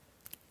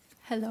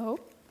Hello,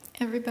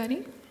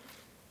 everybody.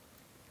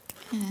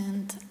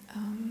 And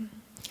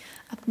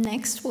up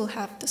next, we'll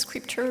have the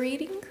scripture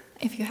reading.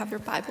 If you have your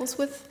Bibles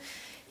with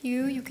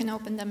you, you can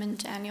open them in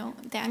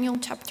Daniel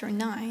chapter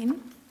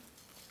 9.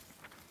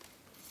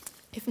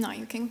 If not,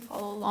 you can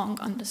follow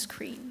along on the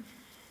screen.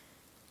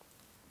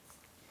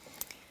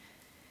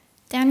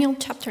 Daniel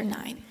chapter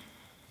 9.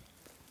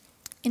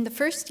 In the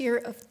first year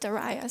of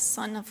Darius,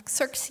 son of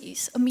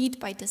Xerxes, a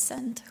Mede by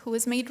descent, who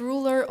was made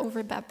ruler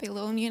over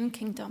Babylonian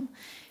kingdom,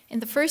 in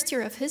the first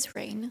year of his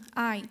reign,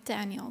 I,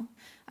 Daniel,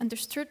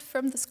 understood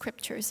from the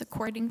scriptures,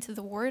 according to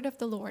the word of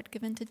the Lord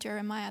given to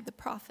Jeremiah the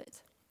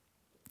prophet,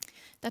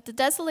 that the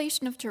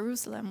desolation of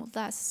Jerusalem would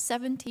last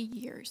 70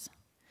 years.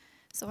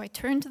 So I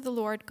turned to the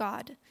Lord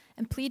God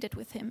and pleaded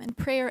with him in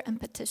prayer and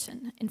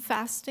petition, in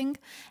fasting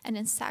and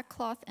in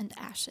sackcloth and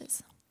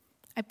ashes.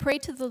 I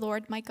prayed to the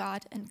Lord my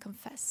God and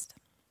confessed,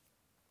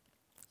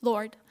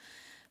 Lord,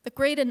 the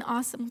great and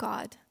awesome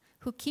God,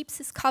 who keeps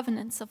his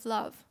covenants of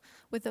love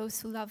with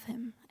those who love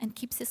him and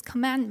keeps his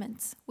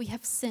commandments, we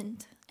have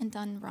sinned and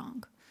done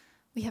wrong.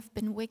 We have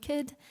been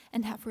wicked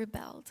and have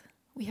rebelled.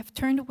 We have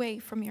turned away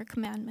from your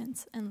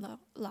commandments and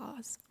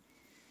laws.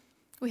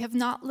 We have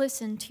not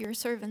listened to your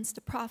servants,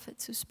 the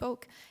prophets, who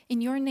spoke in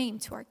your name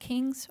to our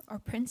kings, our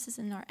princes,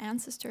 and our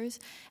ancestors,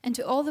 and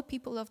to all the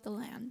people of the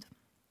land.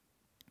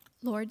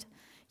 Lord,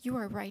 you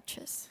are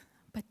righteous,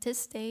 but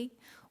this day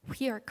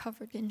we are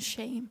covered in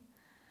shame.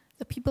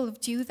 The people of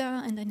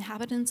Judah and the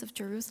inhabitants of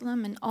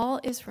Jerusalem and all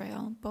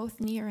Israel, both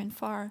near and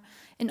far,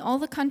 in all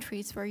the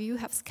countries where you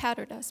have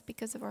scattered us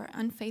because of our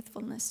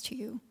unfaithfulness to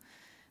you.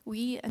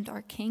 We and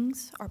our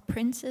kings, our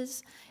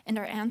princes, and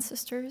our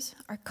ancestors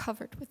are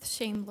covered with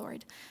shame,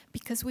 Lord,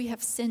 because we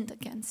have sinned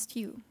against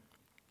you.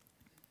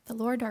 The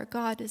Lord our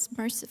God is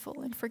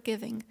merciful and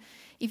forgiving,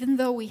 even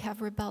though we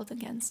have rebelled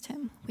against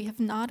him. We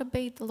have not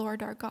obeyed the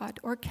Lord our God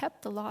or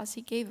kept the laws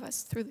he gave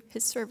us through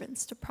his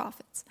servants, the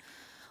prophets.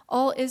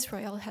 All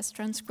Israel has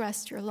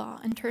transgressed your law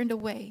and turned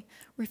away,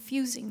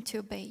 refusing to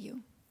obey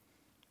you.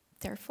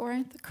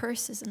 Therefore, the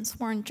curses and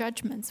sworn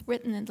judgments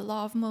written in the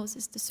law of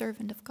Moses, the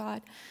servant of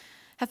God,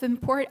 have been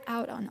poured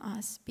out on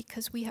us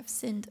because we have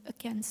sinned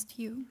against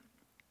you.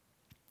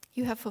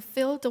 You have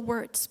fulfilled the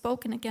word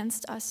spoken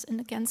against us and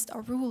against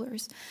our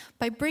rulers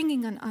by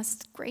bringing on us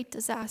great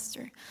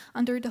disaster.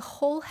 Under the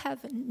whole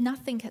heaven,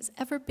 nothing has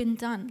ever been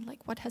done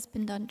like what has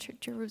been done to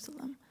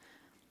Jerusalem.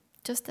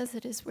 Just as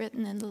it is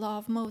written in the law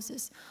of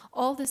Moses,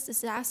 all this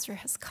disaster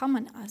has come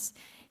on us,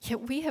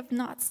 yet we have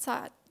not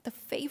sought the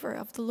favor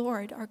of the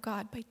Lord our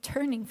God by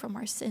turning from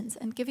our sins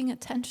and giving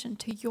attention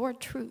to your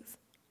truth.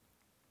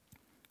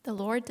 The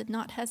Lord did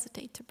not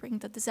hesitate to bring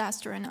the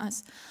disaster on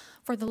us,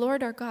 for the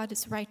Lord our God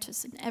is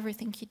righteous in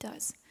everything he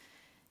does,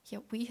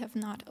 yet we have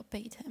not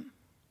obeyed him.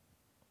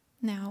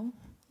 Now,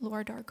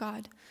 Lord our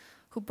God,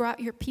 who brought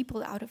your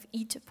people out of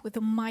Egypt with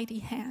a mighty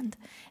hand,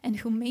 and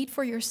who made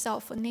for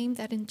yourself a name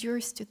that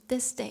endures to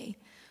this day,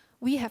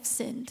 we have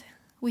sinned,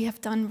 we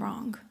have done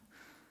wrong.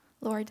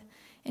 Lord,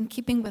 in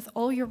keeping with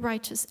all your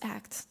righteous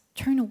acts,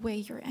 turn away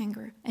your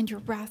anger and your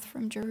wrath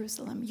from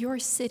Jerusalem, your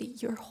city,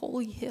 your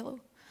holy hill.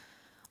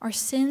 Our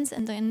sins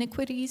and the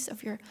iniquities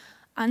of your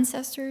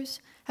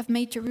ancestors have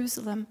made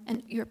Jerusalem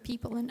and your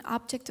people an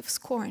object of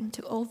scorn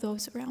to all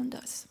those around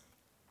us.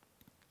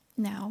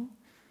 Now,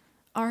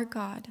 our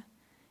God,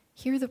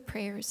 hear the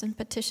prayers and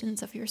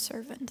petitions of your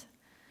servant.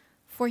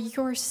 For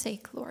your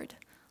sake, Lord,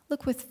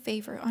 look with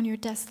favor on your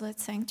desolate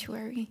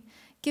sanctuary.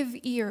 Give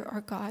ear, our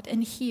God,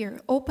 and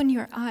hear. Open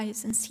your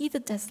eyes and see the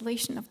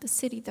desolation of the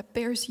city that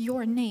bears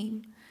your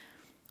name.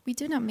 We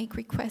do not make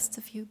requests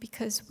of you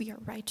because we are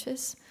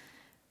righteous,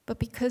 but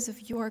because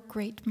of your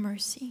great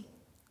mercy.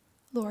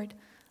 Lord,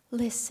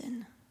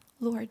 listen.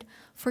 Lord,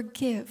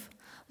 forgive.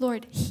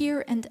 Lord,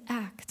 hear and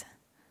act.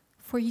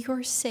 For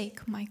your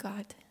sake, my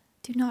God,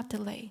 do not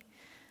delay,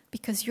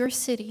 because your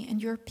city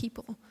and your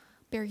people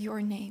bear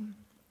your name.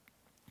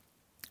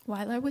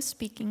 While I was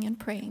speaking and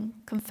praying,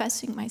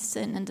 confessing my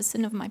sin and the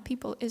sin of my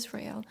people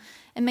Israel,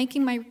 and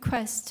making my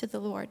request to the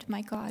Lord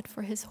my God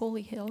for his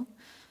holy hill,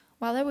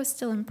 while I was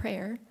still in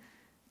prayer,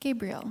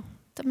 Gabriel,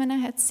 the man I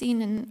had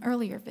seen in an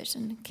earlier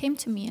vision, came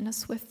to me in a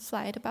swift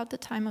flight about the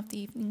time of the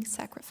evening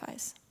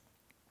sacrifice.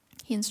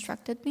 He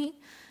instructed me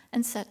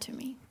and said to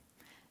me,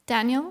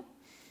 Daniel,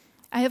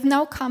 I have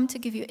now come to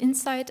give you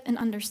insight and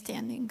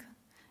understanding.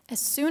 As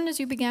soon as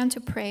you began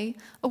to pray,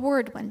 a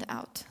word went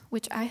out,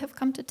 which I have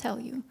come to tell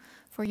you,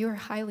 for you are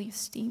highly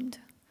esteemed.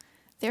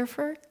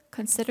 Therefore,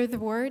 consider the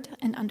word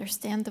and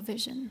understand the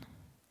vision.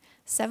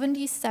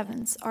 70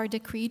 sevens are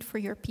decreed for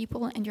your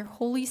people and your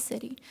holy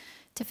city,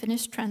 to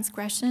finish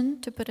transgression,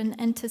 to put an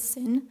end to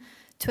sin,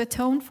 to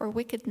atone for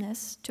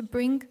wickedness, to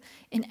bring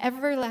in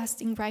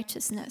everlasting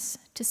righteousness,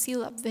 to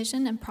seal up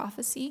vision and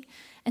prophecy,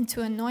 and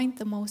to anoint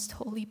the most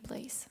holy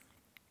place.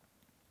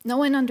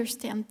 Know and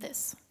understand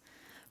this.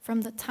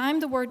 From the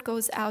time the word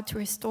goes out to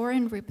restore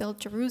and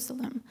rebuild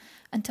Jerusalem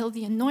until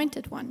the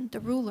anointed one, the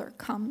ruler,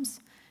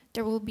 comes,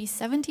 there will be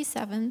 70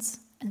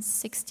 sevens and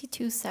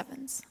 62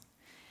 sevens.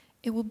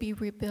 It will be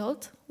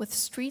rebuilt with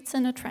streets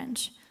and a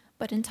trench,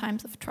 but in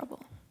times of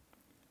trouble.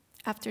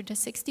 After the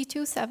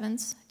 62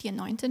 sevens, the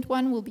anointed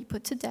one will be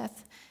put to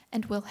death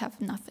and will have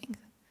nothing.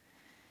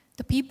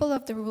 The people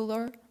of the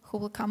ruler who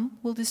will come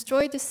will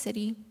destroy the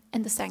city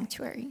and the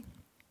sanctuary.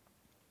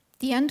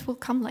 The end will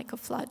come like a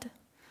flood.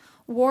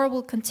 War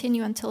will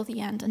continue until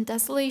the end, and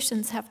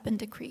desolations have been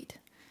decreed.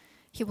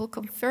 He will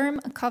confirm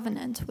a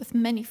covenant with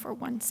many for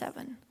 1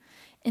 7.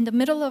 In the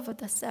middle of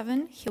the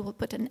 7, he will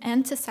put an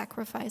end to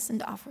sacrifice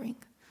and offering.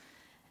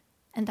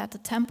 And at the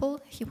temple,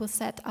 he will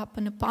set up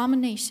an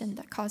abomination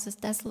that causes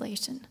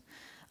desolation,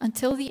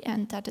 until the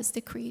end that is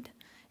decreed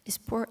is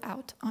poured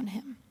out on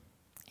him.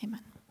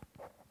 Amen.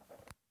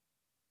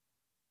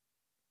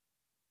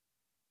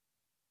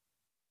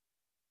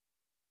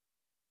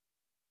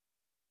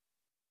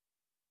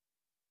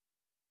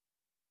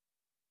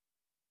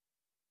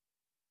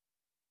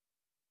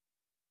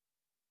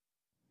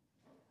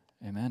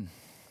 Amen.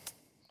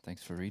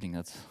 Thanks for reading.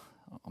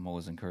 I'm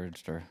always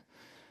encouraged or,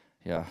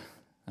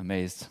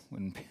 amazed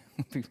when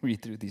we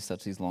read through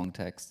these long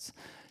texts.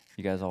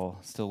 You guys all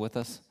still with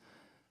us?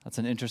 That's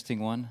an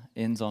interesting one.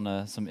 Ends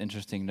on some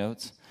interesting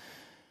notes.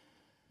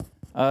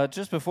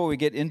 Just before we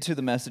get into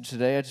the message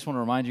today, I just want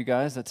to remind you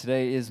guys that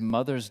today is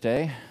Mother's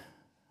Day.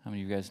 How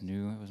many of you guys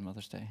knew it was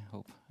Mother's Day?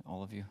 Hope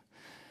all of you.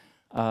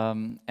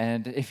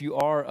 And if you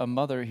are a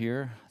mother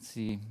here, I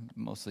see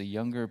mostly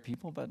younger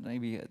people, but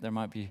maybe there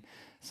might be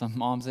some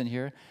moms in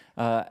here.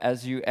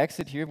 As you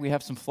exit here, we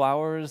have some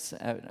flowers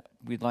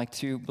we'd like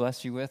to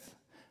bless you with.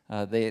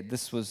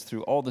 This was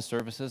through all the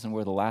services, and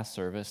we're the last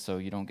service, so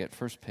you don't get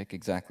first pick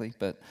exactly,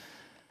 but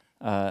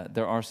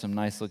there are some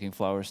nice-looking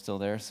flowers still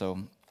there.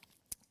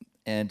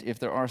 And if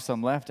there are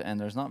some left, and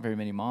there's not very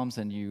many moms,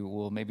 and you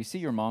will maybe see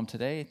your mom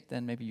today,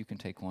 then maybe you can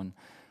take one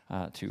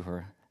to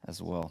her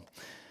as well.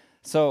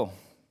 So,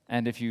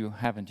 and if you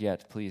haven't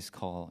yet, please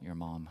call your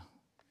mom.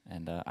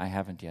 And I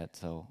haven't yet,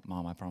 so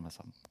Mom, I promise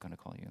I'm going to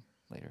call you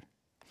later.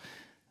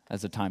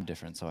 There's a time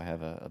difference, so I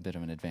have a bit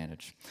of an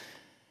advantage.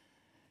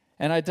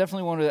 And I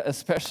definitely want to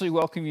especially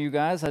welcome you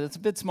guys. It's a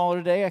bit smaller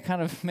today. I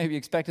kind of maybe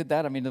expected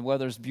that. I mean, the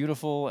weather's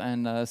beautiful,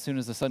 and as soon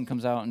as the sun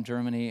comes out in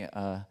Germany,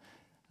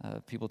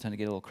 people tend to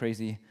get a little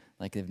crazy,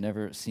 like they've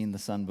never seen the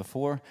sun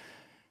before.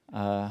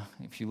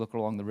 If you look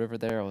along the river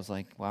there, I was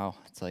like, wow,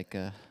 it's like,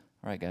 all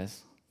right,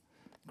 guys.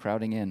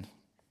 Crowding in.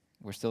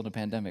 We're still in a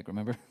pandemic,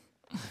 remember?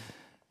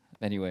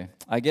 Anyway,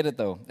 I get it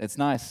though. It's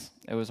nice.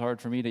 It was hard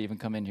for me to even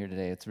come in here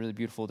today. It's a really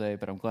beautiful day,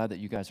 but I'm glad that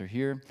you guys are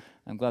here.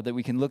 I'm glad that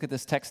we can look at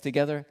this text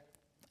together,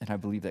 and I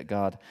believe that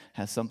God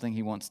has something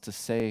he wants to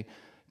say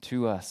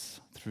to us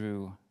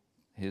through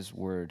his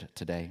word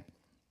today.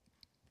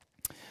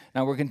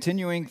 Now, we're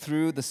continuing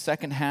through the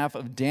second half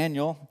of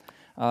Daniel.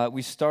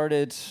 We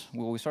started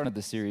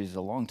the series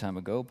a long time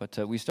ago, but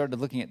we started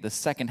looking at the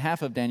second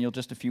half of Daniel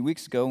just a few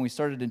weeks ago, and we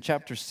started in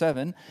chapter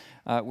 7,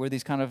 where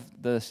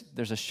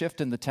there's a shift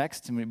in the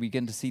text, and we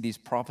begin to see these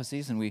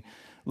prophecies, and we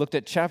looked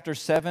at chapter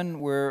 7,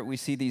 where we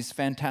see these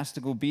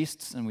fantastical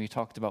beasts, and we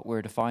talked about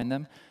where to find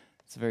them.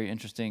 It's a very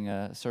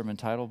interesting sermon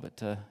title,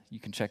 but you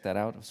can check that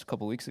out. It was a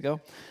couple weeks ago.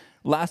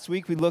 Last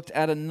week, we looked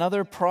at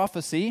another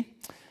prophecy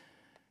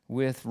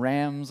with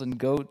rams and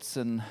goats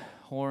and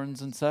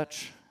horns and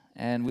such.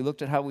 And we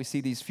looked at how we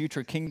see these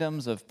future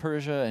kingdoms of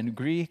Persia and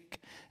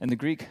the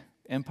Greek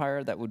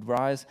Empire that would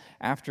rise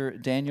after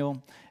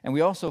Daniel. And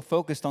we also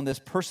focused on this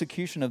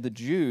persecution of the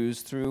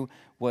Jews through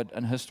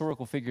an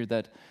historical figure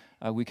that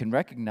we can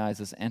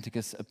recognize as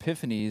Antiochus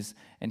Epiphanes,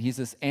 and he's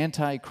this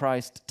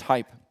Antichrist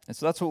type. And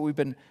so that's what we've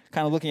been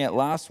kind of looking at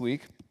last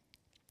week.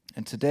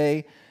 And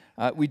today,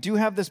 we do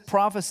have this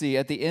prophecy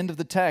at the end of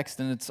the text,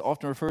 and it's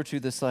often referred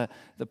to this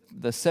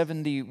the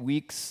 70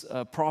 weeks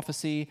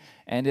prophecy,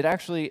 and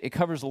it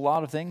covers a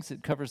lot of things.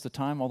 It covers the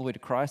time all the way to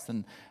Christ,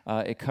 and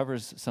it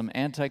covers some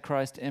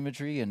Antichrist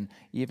imagery, and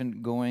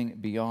even going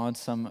beyond.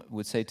 Some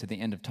would say to the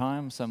end of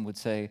time. Some would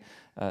say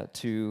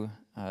to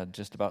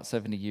just about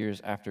 70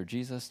 years after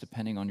Jesus,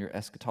 depending on your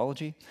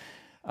eschatology.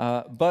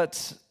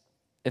 But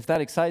if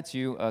that excites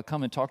you,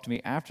 come and talk to me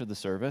after the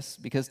service,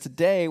 because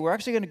today we're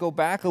actually going to go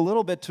back a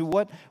little bit to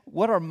what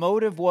our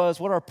motive was,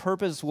 what our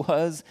purpose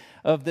was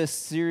of this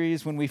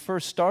series when we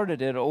first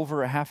started it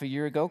over a half a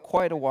year ago,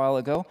 quite a while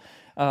ago,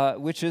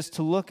 which is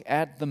to look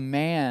at the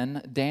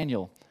man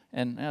Daniel.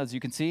 And as you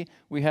can see,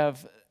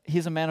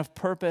 he's a man of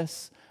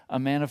purpose, a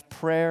man of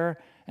prayer,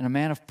 and a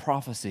man of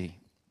prophecy.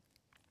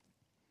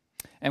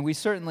 And we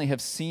certainly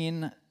have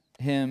seen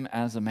him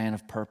as a man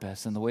of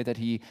purpose and the way that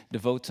he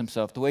devotes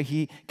himself, the way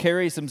he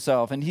carries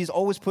himself. And he's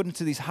always put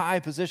into these high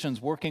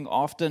positions, working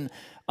often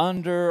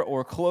under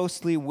or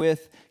closely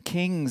with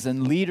kings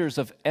and leaders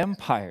of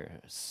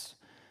empires.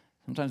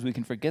 Sometimes we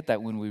can forget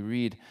that when we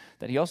read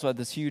that he also had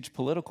this huge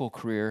political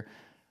career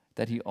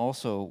that he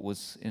also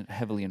was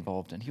heavily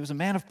involved in. He was a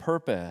man of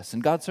purpose,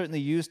 and God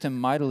certainly used him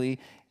mightily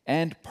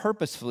and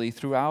purposefully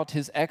throughout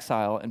his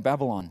exile in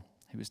Babylon.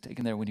 He was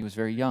taken there when he was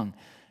very young.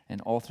 And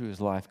all through his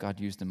life,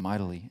 God used him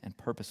mightily and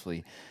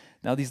purposefully.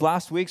 Now, these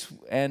last weeks,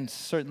 and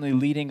certainly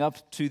leading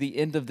up to the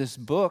end of this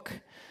book,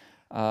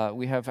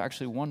 we have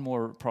actually one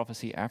more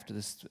prophecy after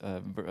this.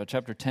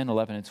 Chapter 10,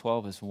 11, and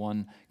 12 is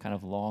one kind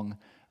of long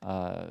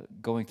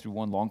going through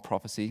one long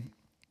prophecy.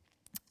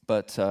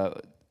 But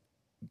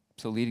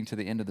so leading to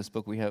the end of this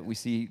book, we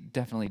see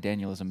definitely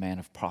Daniel as a man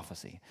of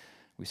prophecy.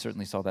 We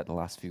certainly saw that the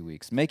last few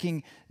weeks.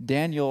 Making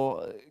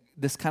Daniel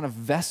this kind of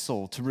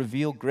vessel to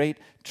reveal great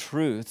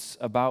truths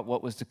about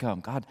what was to come.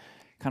 God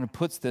kind of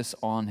puts this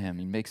on him.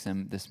 He makes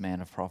him this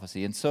man of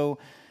prophecy. And so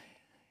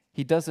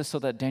he does this so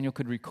that Daniel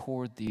could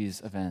record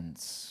these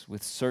events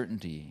with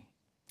certainty,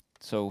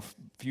 so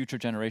future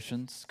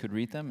generations could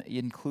read them,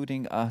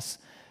 including us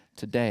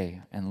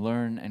today, and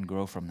learn and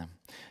grow from them.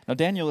 Now,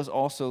 Daniel is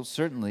also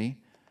certainly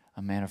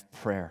a man of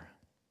prayer.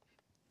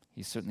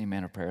 He's certainly a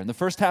man of prayer. In the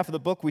first half of the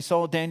book, we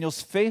saw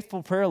Daniel's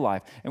faithful prayer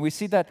life, and we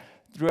see that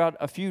throughout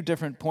a few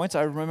different points.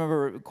 I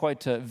remember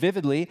quite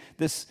vividly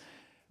this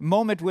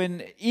moment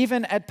when,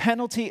 even at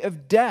penalty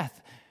of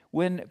death,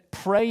 when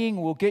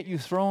praying will get you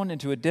thrown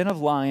into a den of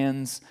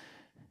lions,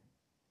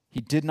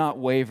 he did not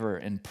waver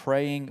in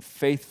praying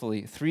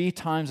faithfully 3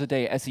 times a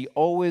day, as he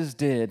always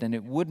did, and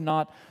it would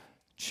not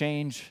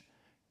change.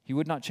 He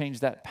would not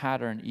change that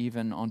pattern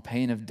even on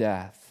pain of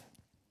death.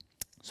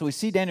 So we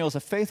see Daniel as a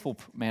faithful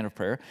man of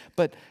prayer,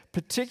 but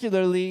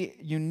particularly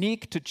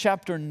unique to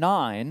chapter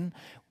 9,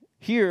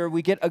 here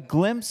we get a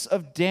glimpse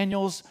of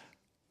Daniel's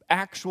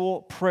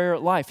actual prayer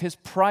life, his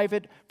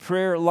private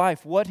prayer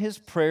life, what his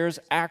prayers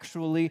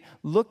actually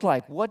looked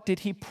like. What did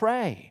he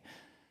pray?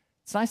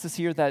 It's nice to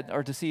hear that,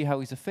 or to see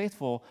how he's a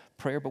faithful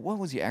prayer, but what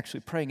was he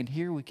actually praying? And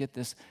here we get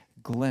this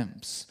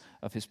glimpse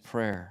of his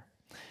prayer.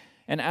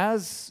 And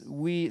as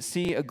we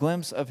see a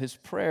glimpse of his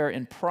prayer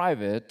in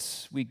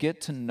private, we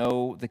get to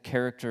know the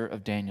character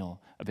of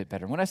Daniel a bit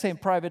better. When I say in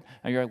private,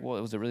 you're like,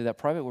 well, was it really that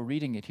private? We're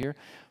reading it here.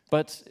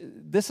 But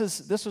this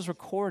was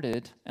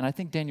recorded, and I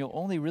think Daniel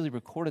only really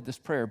recorded this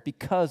prayer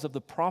because of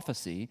the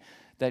prophecy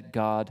that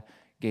God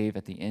gave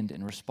at the end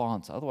in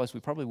response. Otherwise, we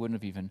probably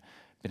wouldn't have even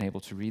been able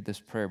to read this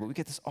prayer. But we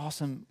get this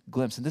awesome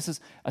glimpse, and this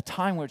is a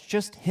time where it's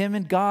just him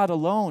and God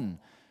alone.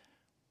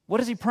 What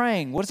is he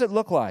praying? What does it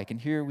look like? And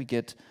here we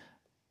get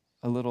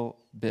a little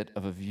bit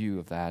of a view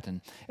of that.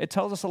 And it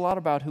tells us a lot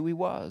about who he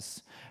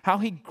was, how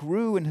he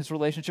grew in his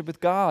relationship with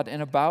God,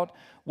 and about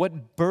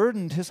what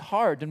burdened his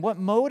heart and what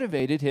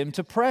motivated him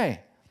to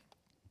pray.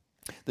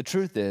 The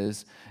truth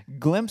is,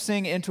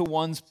 glimpsing into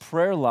one's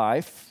prayer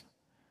life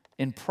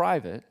in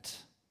private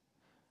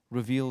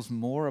reveals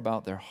more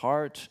about their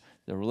heart,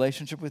 their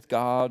relationship with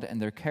God,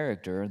 and their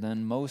character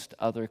than most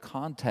other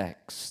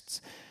contexts.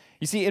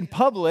 You see, in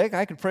public,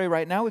 I could pray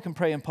right now, we can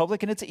pray in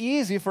public, and it's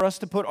easy for us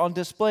to put on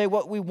display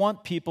what we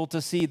want people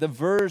to see, the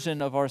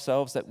version of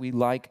ourselves that we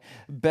like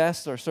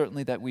best, or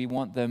certainly that we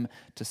want them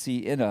to see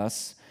in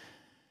us.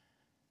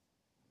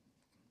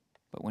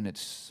 But when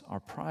it's our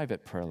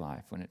private prayer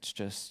life, when it's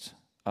just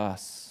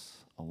us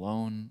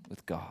alone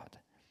with God,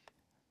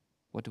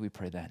 what do we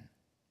pray then?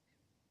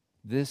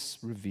 This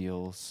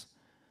reveals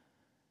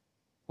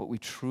what we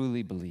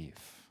truly believe.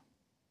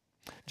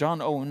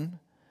 John Owen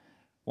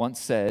once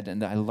said,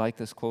 and I like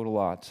this quote a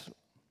lot,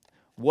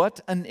 "What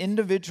an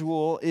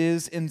individual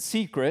is in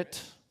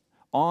secret,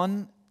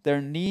 on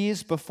their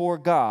knees before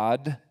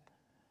God,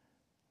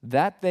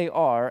 that they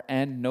are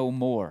and no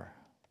more."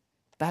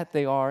 That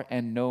they are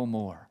and no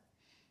more.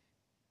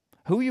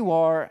 Who you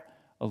are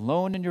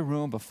alone in your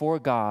room before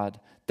God,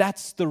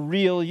 that's the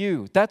real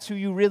you. That's who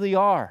you really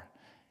are.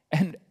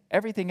 And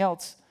everything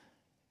else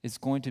is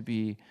going to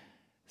be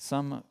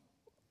some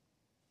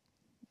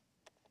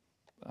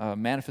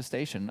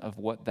manifestation of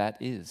what that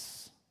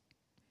is.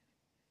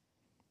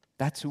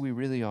 That's who we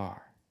really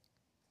are.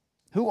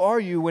 Who are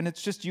you when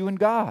it's just you and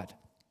God?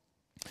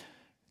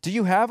 Do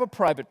you have a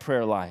private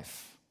prayer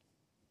life?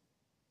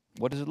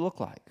 What does it look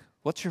like?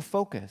 What's your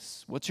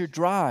focus? What's your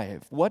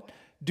drive? What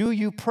do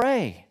you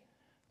pray?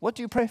 What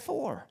do you pray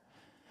for?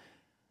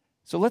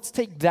 So let's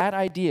take that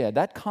idea,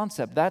 that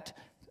concept, that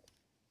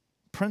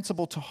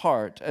principle to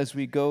heart as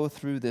we go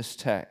through this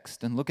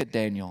text and look at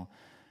Daniel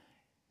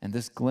and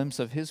this glimpse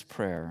of his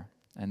prayer,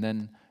 and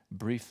then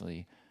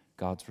briefly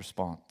God's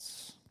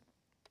response.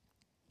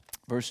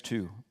 Verse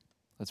 2.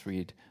 Let's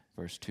read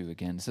verse 2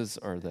 again. This is,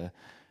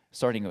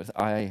 starting with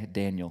I,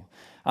 Daniel.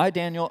 I,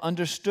 Daniel,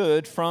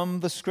 understood from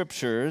the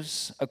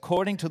scriptures,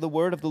 according to the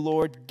word of the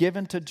Lord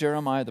given to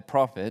Jeremiah the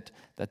prophet,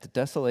 that the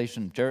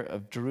desolation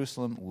of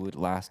Jerusalem would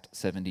last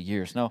 70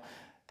 years. Now,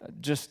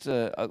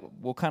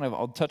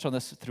 I'll touch on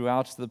this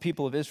throughout. So the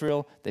people of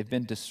Israel, they've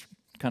been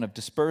kind of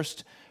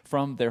dispersed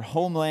from their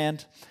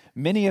homeland,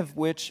 many of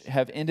which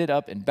have ended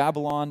up in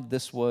Babylon.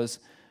 This was,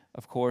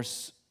 of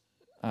course,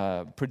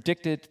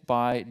 predicted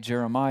by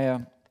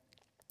Jeremiah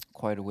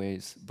quite a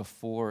ways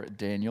before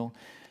Daniel.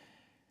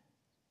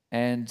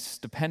 And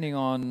depending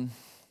on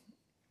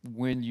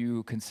when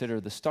you consider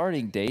the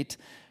starting date,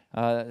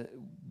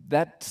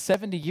 that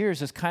 70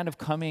 years is kind of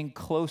coming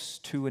close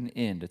to an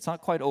end. It's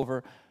not quite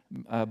over,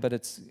 but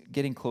it's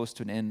getting close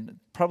to an end.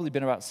 Probably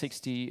been about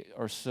 60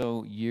 or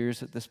so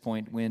years at this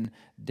point when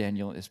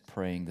Daniel is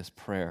praying this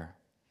prayer.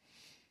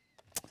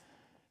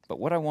 But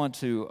what I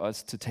want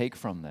us to take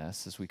from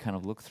this as we kind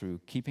of look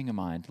through, keeping in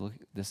mind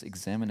this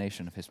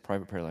examination of his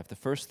private prayer life, the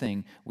first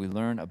thing we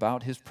learn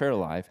about his prayer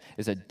life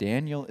is that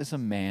Daniel is a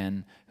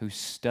man who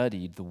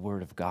studied the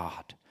Word of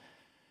God.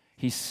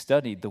 He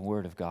studied the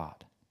Word of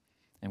God.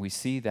 And we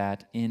see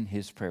that in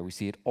his prayer. We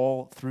see it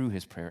all through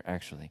his prayer,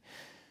 actually.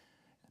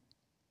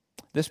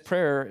 This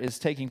prayer is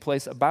taking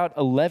place about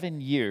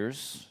 11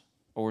 years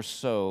or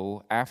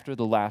so after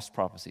the last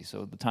prophecy.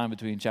 So the time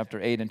between chapter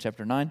 8 and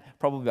chapter 9,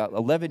 probably about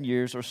 11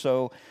 years or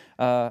so.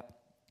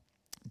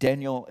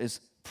 Daniel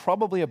is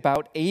probably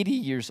about 80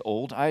 years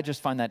old. I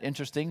just find that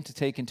interesting to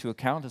take into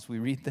account as we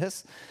read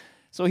this.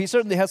 So he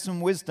certainly has some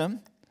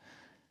wisdom.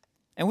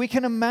 And we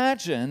can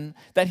imagine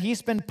that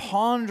he's been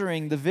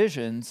pondering the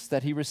visions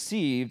that he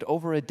received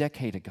over a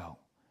decade ago.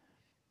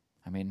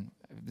 I mean,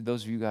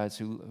 those of you guys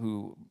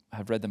who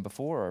have read them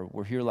before or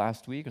were here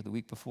last week or the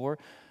week before,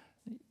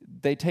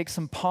 they take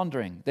some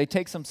pondering. They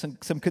take some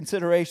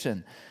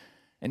consideration.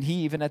 And he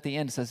even at the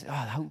end says,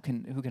 who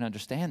can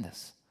understand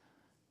this?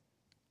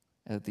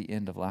 At the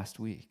end of last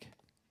week.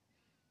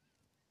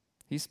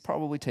 He's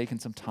probably taken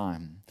some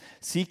time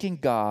seeking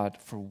God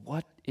for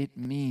what it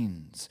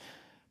means,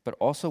 but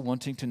also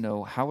wanting to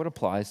know how it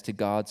applies to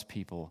God's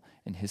people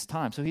in his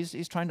time. So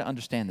he's trying to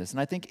understand this.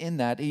 And I think in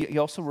that, he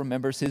also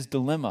remembers his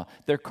dilemma,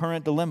 their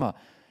current dilemma,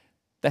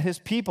 that his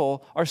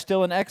people are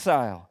still in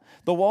exile.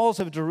 The walls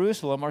of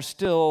Jerusalem are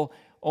still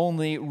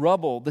only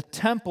rubble. The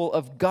temple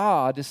of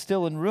God is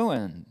still in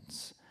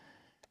ruins.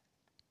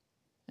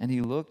 And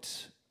he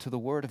looked to the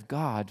Word of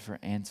God for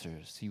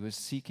answers. He was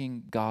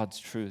seeking God's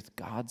truth,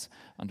 God's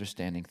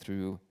understanding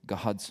through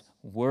God's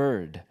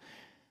Word.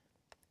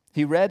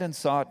 He read and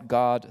sought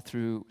God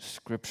through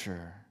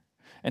Scripture.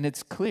 And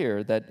it's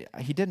clear that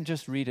he didn't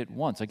just read it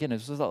once. Again,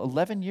 it was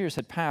 11 years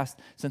had passed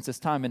since this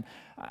time. And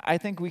I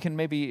think we can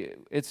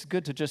it's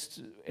good to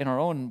just, in our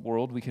own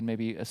world, we can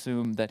maybe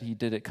assume that he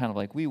did it kind of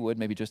like we would,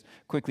 maybe just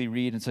quickly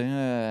read and say,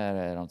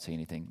 I don't see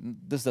anything.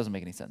 This doesn't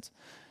make any sense.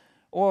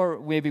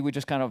 Or maybe we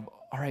just kind of,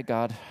 all right,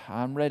 God,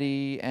 I'm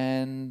ready,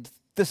 and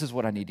this is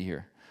what I need to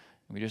hear.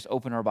 We just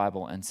open our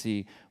Bible and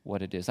see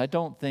what it is. I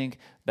don't think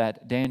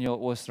that Daniel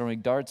was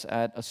throwing darts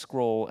at a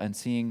scroll and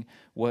seeing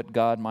what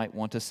God might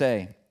want to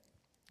say.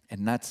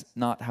 And that's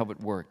not how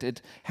it worked.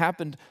 It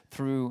happened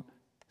through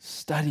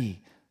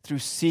study, through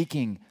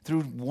seeking,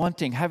 through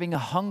wanting, having a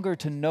hunger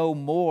to know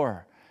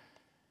more,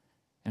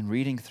 and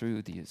reading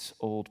through these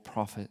old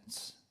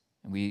prophets.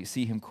 And we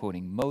see him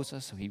quoting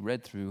Moses, so he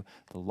read through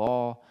the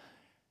law.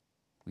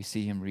 We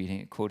see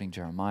him quoting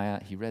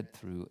Jeremiah. He read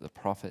through the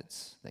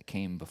prophets that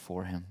came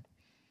before him.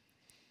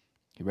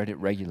 He read it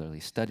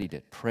regularly, studied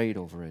it, prayed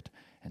over it,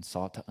 and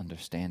sought to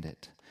understand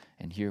it.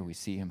 And here we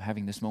see him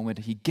having this moment.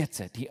 He gets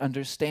it. He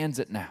understands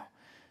it now.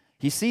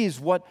 He sees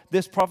what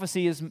this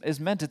prophecy is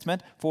meant. It's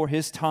meant for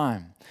his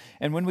time.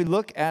 And when we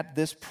look at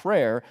this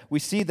prayer, we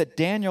see that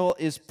Daniel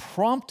is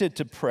prompted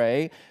to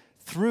pray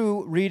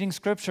through reading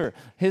Scripture.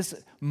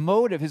 His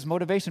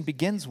motivation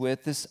begins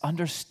with this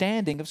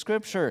understanding of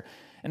Scripture.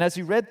 And as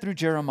he read through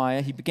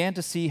Jeremiah, he began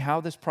to see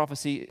how this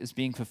prophecy is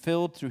being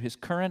fulfilled through his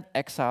current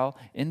exile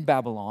in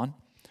Babylon.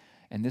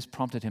 And this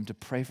prompted him to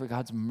pray for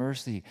God's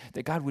mercy,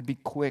 that God would be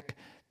quick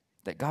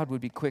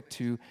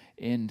to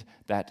end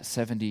that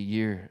 70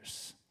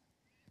 years.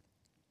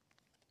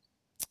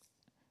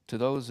 To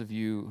those of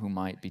you who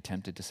might be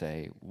tempted to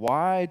say,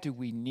 why do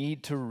we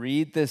need to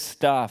read this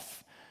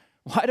stuff?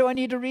 Why do I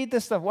need to read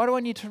this stuff? Why do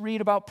I need to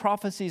read about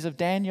prophecies of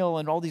Daniel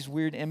and all these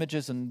weird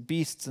images and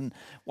beasts? And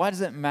why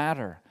does it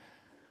matter?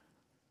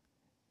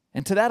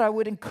 And to that, I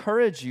would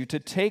encourage you to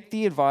take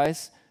the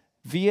advice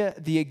via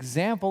the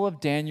example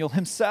of Daniel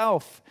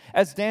himself.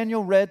 As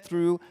Daniel read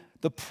through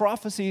the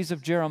prophecies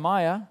of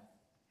Jeremiah,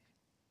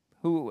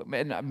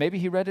 and maybe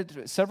he read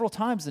it several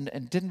times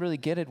and didn't really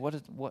get it.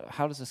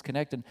 How does this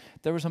connect? And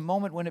there was a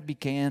moment when it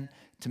began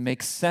to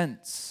make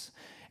sense.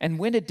 And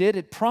when it did,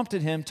 it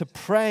prompted him to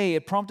pray.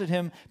 It prompted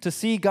him to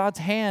see God's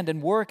hand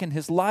and work in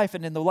his life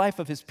and in the life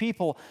of his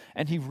people.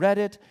 And he read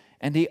it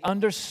and he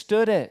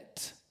understood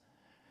it.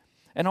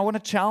 And I want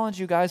to challenge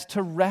you guys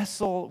to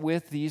wrestle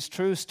with these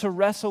truths, to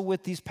wrestle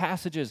with these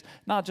passages,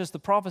 not just the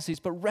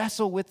prophecies, but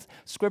wrestle with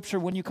Scripture.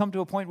 When you come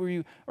to a point where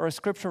you are a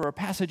Scripture or a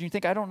passage, and you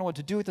think, I don't know what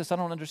to do with this, I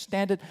don't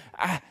understand it,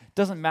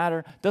 doesn't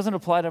matter, doesn't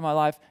apply to my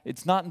life,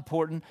 it's not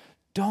important.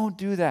 Don't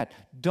do that.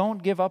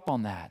 Don't give up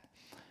on that.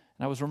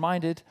 And I was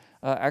reminded,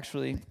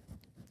 actually,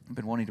 I've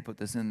been wanting to put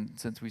this in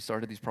since we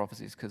started these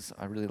prophecies because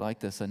I really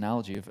like this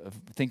analogy of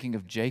thinking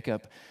of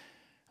Jacob.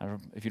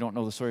 If you don't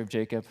know the story of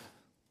Jacob,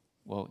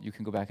 well, you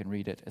can go back and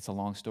read it. It's a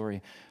long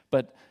story.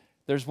 But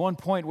there's one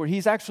point where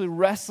he's actually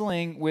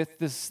wrestling with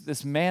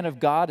this man of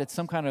God.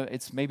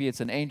 Maybe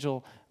it's an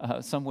angel.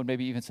 Some would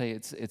maybe even say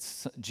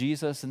it's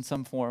Jesus in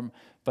some form.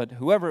 But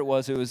whoever it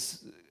was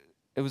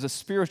a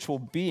spiritual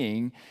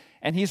being.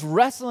 And he's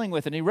wrestling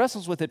with it. And he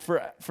wrestles with it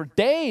for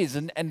days.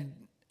 And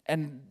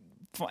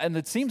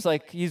it seems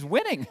like he's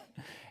winning.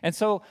 And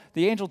so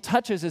the angel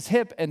touches his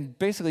hip and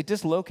basically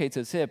dislocates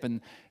his hip. And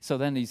so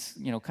then he's,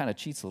 kind of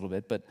cheats a little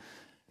bit. But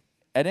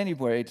at any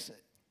rate,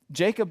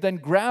 Jacob then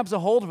grabs a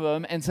hold of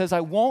him and says,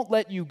 I won't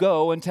let you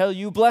go until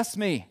you bless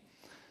me.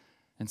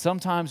 And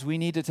sometimes we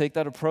need to take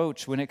that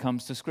approach when it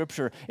comes to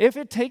Scripture. If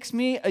it takes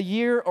me a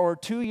year or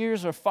 2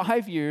 years or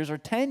 5 years or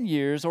 10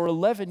 years or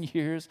 11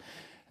 years,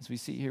 as we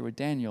see here with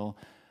Daniel,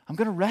 I'm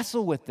going to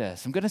wrestle with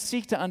this. I'm going to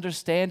seek to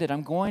understand it.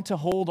 I'm going to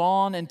hold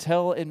on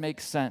until it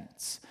makes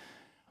sense.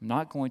 I'm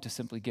not going to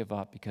simply give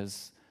up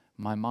because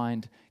my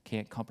mind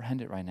can't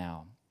comprehend it right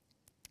now.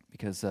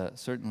 Because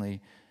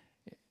certainly,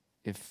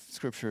 if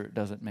Scripture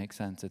doesn't make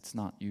sense, it's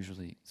not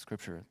usually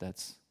Scripture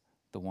that's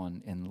the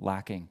one in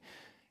lacking.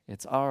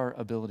 It's our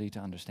ability to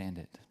understand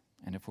it.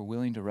 And if we're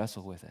willing to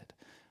wrestle with it,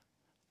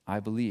 I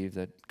believe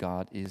that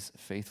God is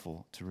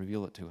faithful to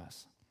reveal it to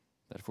us.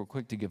 That if we're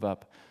quick to give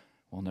up,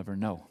 we'll never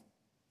know.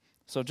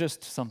 So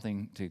just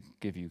something to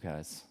give you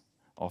guys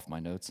off my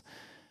notes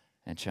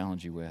and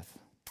challenge you with.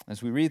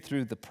 As we read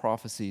through the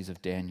prophecies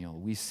of Daniel,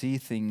 we see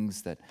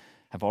things that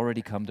have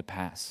already come to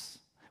pass,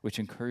 which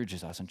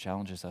encourages us and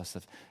challenges us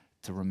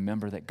to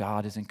remember that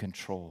God is in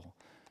control.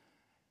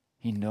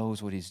 He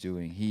knows what he's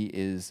doing. He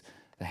is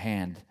the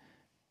hand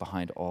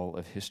behind all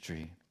of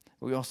history.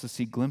 But we also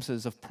see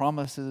glimpses of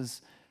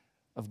promises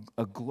of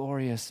a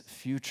glorious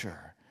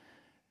future.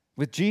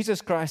 With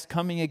Jesus Christ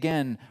coming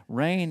again,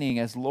 reigning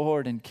as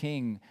Lord and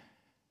King,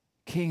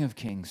 King of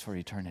kings for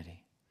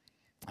eternity.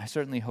 I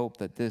certainly hope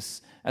that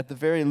this, at the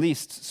very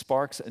least,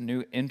 sparks a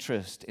new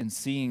interest in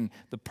seeing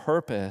the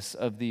purpose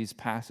of these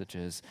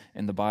passages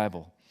in the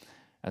Bible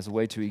as a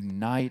way to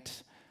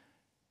ignite,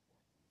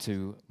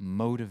 to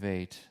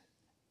motivate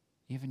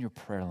even your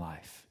prayer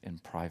life in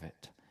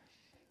private.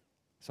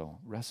 So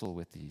wrestle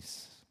with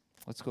these.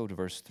 Let's go to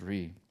verse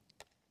 3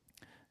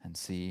 and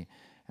see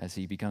as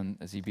he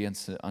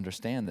begins to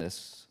understand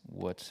this,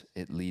 what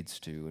it leads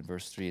to. In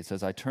verse 3, it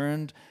says, I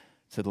turned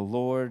to the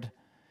Lord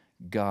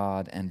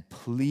God and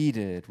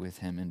pleaded with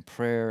him in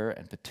prayer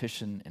and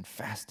petition and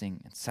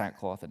fasting and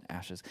sackcloth and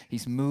ashes.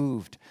 He's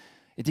moved.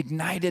 It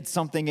ignited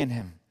something in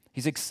him.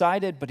 He's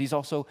excited, but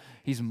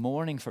he's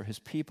mourning for his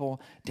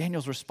people.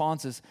 Daniel's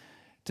response is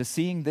to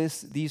seeing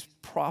these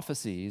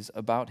prophecies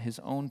about his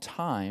own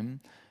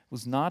time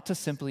was not to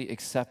simply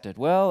accept it.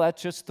 Well,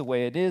 that's just the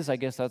way it is. I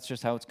guess that's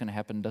just how it's going to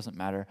happen. It doesn't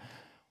matter.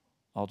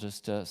 I'll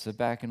just sit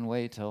back and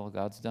wait till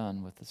God's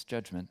done with this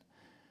judgment.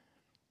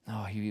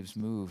 No, he was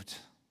moved.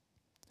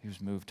 He was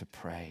moved to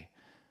pray.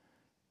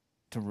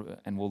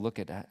 And we'll look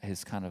at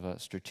his kind of a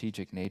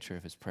strategic nature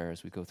of his prayer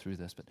as we go through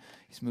this, but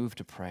he's moved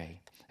to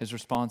pray. His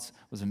response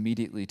was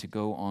immediately to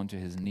go onto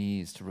his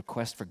knees, to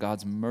request for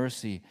God's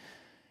mercy.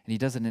 And he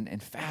does it in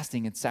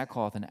fasting and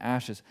sackcloth and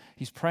ashes.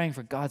 He's praying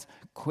for God's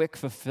quick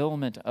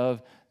fulfillment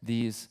of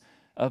this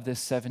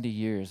 70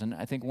 years. And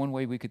I think one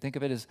way we could think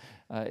of it is,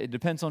 it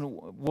depends on,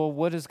 well,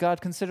 what does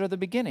God consider the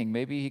beginning?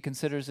 Maybe he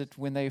considers it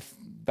when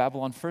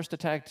Babylon first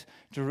attacked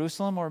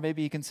Jerusalem, or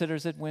maybe he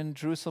considers it when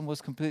Jerusalem was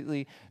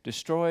completely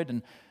destroyed.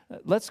 And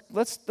let's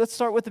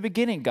start with the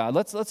beginning, God.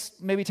 Let's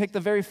maybe take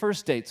the very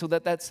first date so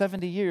that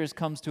 70 years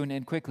comes to an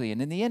end quickly.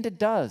 And in the end, it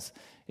does.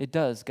 It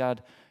does.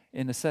 God,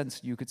 in a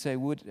sense, you could say,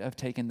 would have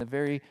taken the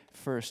very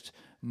first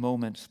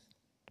moment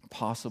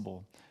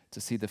possible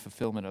to see the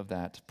fulfillment of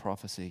that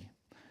prophecy.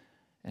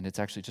 And it's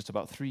actually just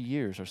about 3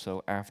 years or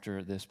so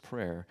after this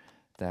prayer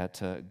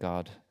that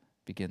God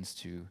begins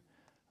to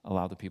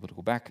allow the people to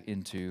go back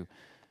into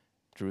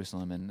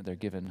Jerusalem, and they're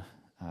given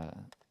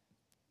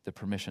the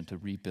permission to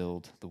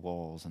rebuild the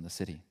walls and the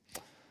city.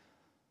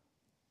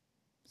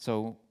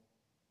 So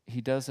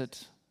he does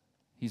it.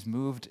 He's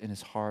moved in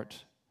his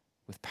heart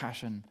with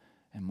passion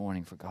and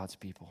mourning for God's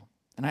people.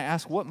 And I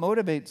ask, what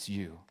motivates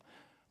you?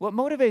 What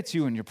motivates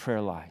you in your prayer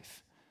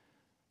life?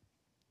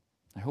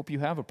 I hope you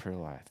have a prayer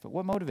life, but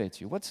what motivates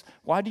you?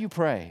 Why do you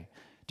pray?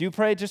 Do you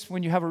pray just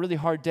when you have a really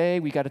hard day,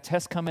 we got a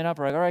test coming up,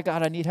 right? All right,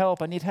 God, I need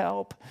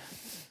help.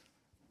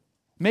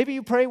 Maybe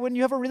you pray when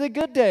you have a really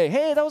good day.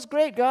 Hey, that was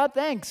great, God,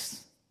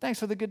 thanks. Thanks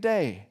for the good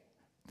day.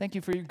 Thank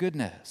you for your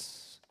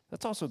goodness.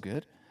 That's also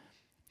good.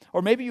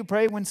 Or maybe you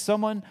pray when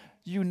someone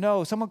you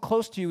know, someone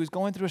close to you is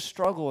going through a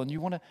struggle, and you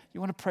want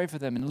to pray for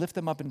them and lift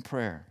them up in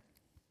prayer.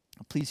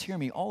 Please hear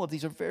me. All of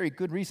these are very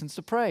good reasons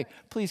to pray.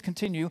 Please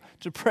continue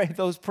to pray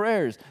those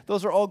prayers.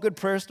 Those are all good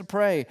prayers to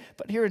pray.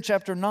 But here in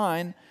chapter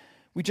 9,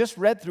 we just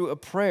read through a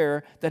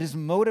prayer that is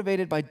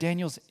motivated by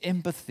Daniel's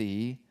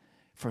empathy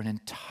for an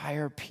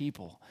entire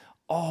people,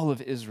 all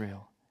of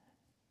Israel,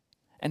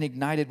 and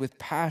ignited with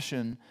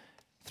passion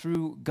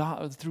through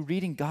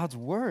reading God's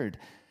word.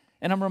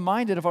 And I'm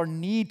reminded of our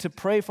need to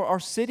pray for our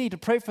city, to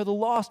pray for the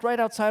lost right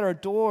outside our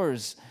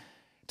doors,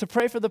 to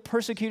pray for the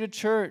persecuted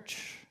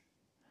church,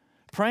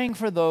 praying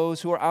for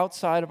those who are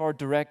outside of our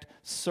direct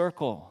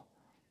circle.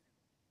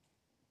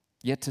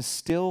 Yet to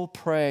still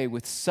pray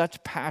with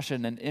such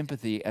passion and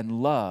empathy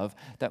and love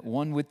that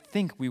one would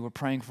think we were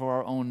praying for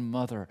our own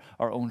mother,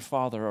 our own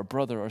father, our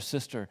brother, our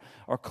sister,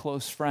 our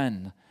close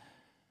friend.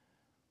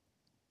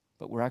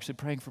 But we're actually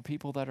praying for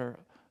people that are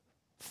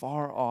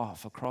far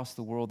off across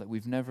the world that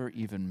we've never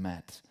even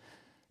met.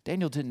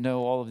 Daniel didn't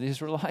know all of the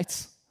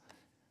Israelites,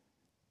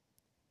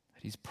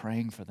 but he's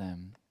praying for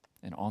them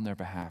and on their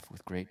behalf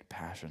with great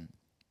passion.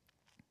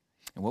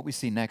 And what we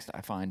see next,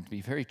 I find to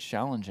be very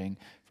challenging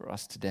for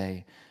us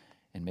today,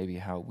 and maybe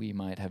how we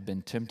might have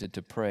been tempted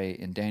to pray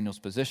in Daniel's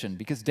position,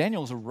 because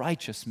Daniel is a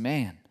righteous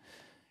man.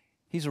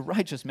 He's a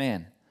righteous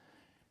man.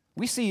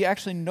 We see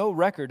actually no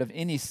record of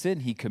any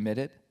sin he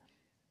committed.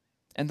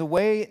 And the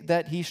way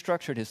that he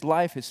structured his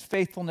life, his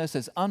faithfulness,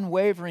 his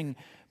unwavering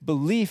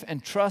belief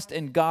and trust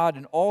in God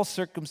in all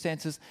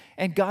circumstances,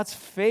 and God's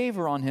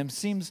favor on him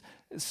seems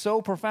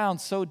so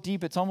profound, so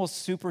deep, it's almost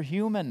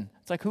superhuman.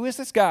 It's like, who is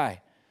this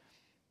guy?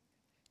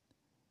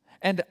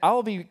 And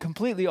I'll be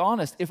completely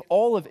honest, if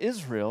all of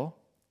Israel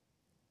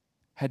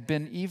had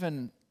been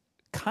even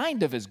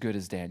kind of as good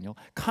as Daniel,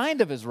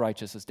 kind of as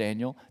righteous as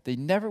Daniel, they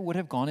never would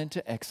have gone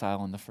into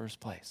exile in the first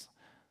place.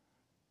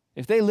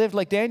 If they lived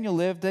like Daniel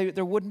lived,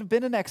 there wouldn't have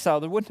been an exile,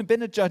 there wouldn't have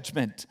been a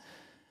judgment.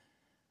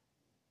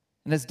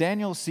 And as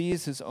Daniel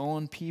sees his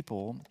own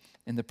people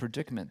in the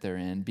predicament they're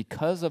in,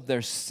 because of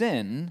their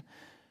sin,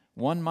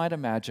 one might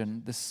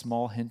imagine this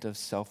small hint of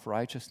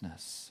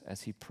self-righteousness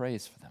as he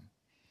prays for them.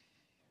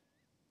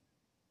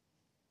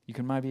 You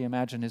can maybe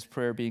imagine his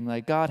prayer being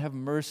like, God, have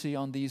mercy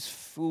on these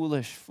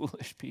foolish,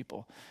 foolish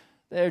people.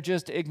 They're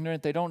just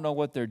ignorant. They don't know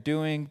what they're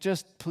doing.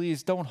 Just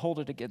please don't hold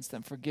it against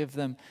them. Forgive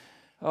them.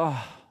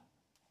 Oh,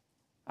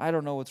 I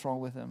don't know what's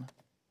wrong with them.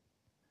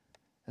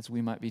 As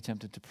we might be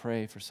tempted to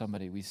pray for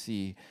somebody we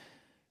see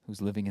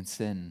who's living in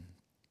sin.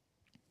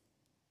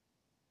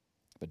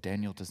 But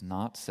Daniel does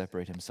not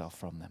separate himself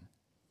from them.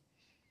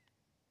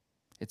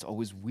 It's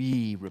always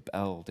we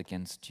rebelled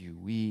against you.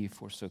 We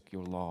forsook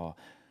your law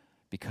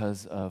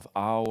because of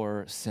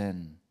our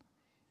sin.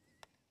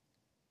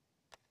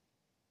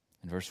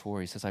 In verse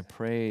 4, he says, I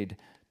prayed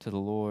to the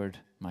Lord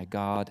my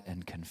God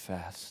and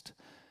confessed.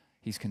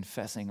 He's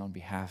confessing on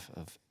behalf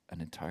of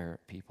an entire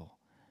people.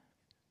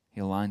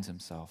 He aligns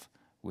himself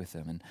with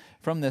them. And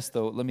from this,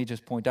 though, let me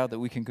just point out that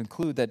we can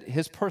conclude that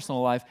his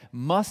personal life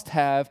must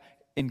have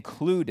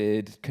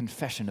included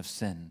confession of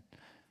sin,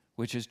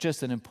 which is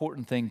just an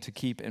important thing to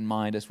keep in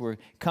mind as we're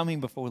coming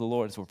before the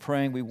Lord, as we're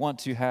praying. We want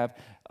to have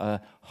a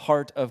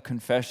heart of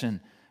confession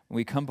when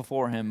we come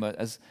before him, but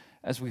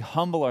as we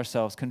humble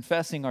ourselves,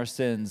 confessing our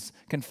sins,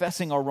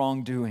 confessing our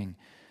wrongdoing,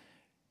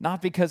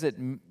 not because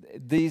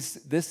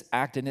this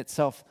act in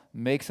itself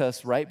makes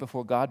us right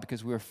before God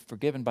because we are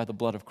forgiven by the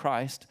blood of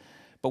Christ,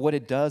 but what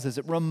it does is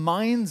it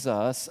reminds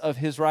us of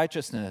his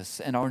righteousness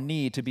and our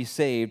need to be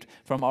saved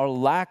from our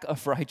lack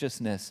of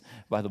righteousness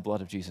by the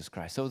blood of Jesus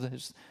Christ. So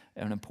there's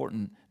an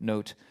important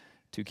note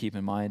to keep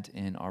in mind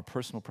in our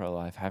personal prayer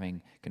life,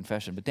 having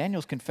confession. But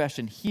Daniel's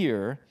confession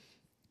here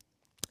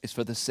is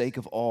for the sake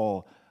of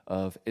all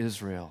of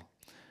Israel.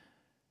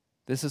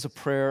 This is a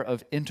prayer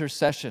of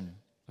intercession,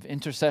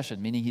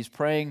 meaning he's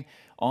praying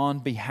on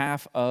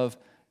behalf of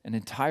an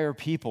entire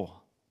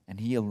people, and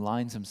he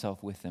aligns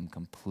himself with them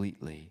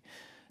completely.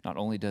 Not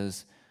only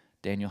does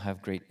Daniel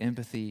have great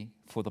empathy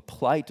for the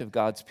plight of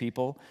God's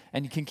people,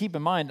 and you can keep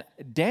in mind,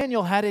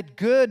 Daniel had it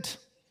good.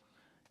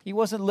 He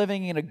wasn't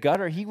living in a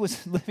gutter. He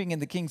was living in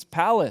the king's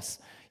palace.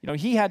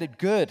 He had it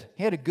good.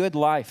 He had a good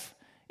life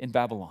in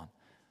Babylon.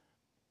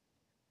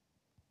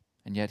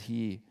 And yet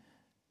he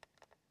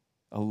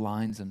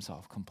aligns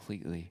himself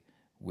completely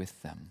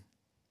with them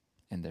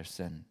in their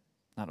sin.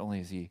 Not only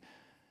is he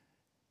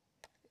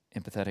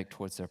empathetic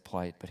towards their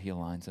plight, but he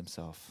aligns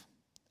himself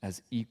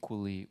as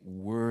equally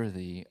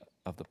worthy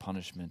of the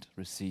punishment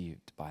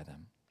received by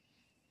them.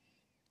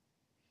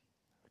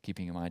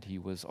 Keeping in mind, he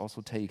was also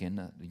taken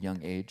at a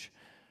young age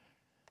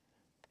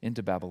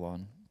into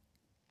Babylon.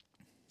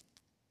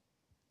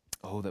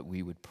 Oh, that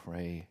we would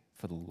pray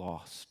for the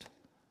lost.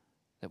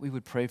 That we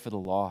would pray for the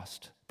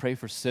lost. Pray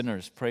for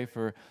sinners. Pray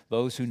for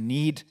those who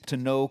need to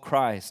know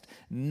Christ.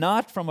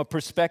 Not from a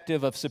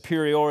perspective of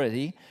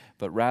superiority,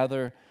 but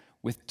rather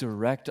with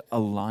direct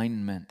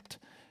alignment.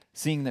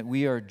 Seeing that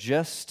we are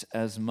just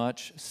as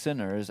much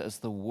sinners as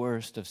the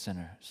worst of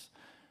sinners.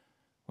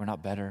 We're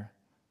not better.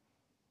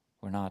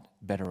 We're not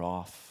better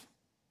off.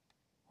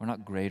 We're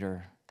not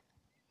greater.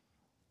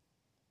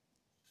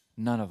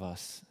 None of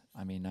us,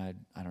 I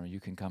don't know, you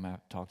can come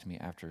out, talk to me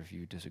after if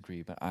you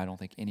disagree, but I don't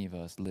think any of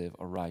us live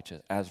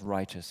as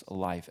righteous a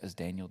life as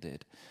Daniel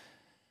did.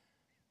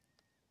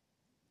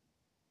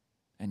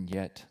 And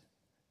yet,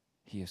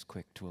 he is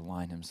quick to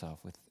align himself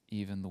with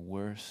even the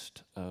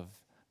worst of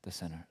the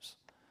sinners.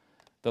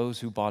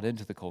 Those who bought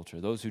into the culture,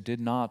 those who did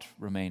not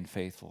remain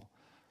faithful,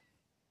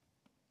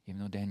 even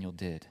though Daniel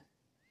did.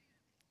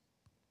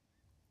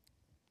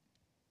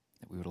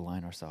 That we would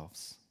align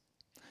ourselves.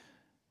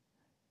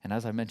 And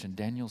as I mentioned,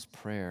 Daniel's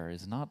prayer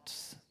is not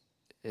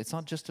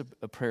just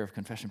a prayer of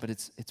confession, but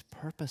it's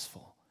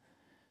purposeful,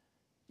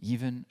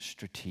 even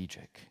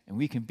strategic. And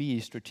we can be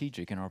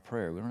strategic in our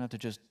prayer. We don't have to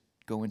just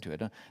go into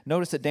it.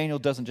 Notice that Daniel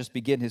doesn't just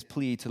begin his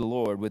plea to the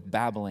Lord with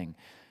babbling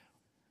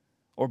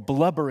or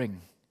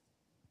blubbering.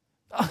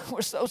 Oh,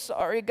 we're so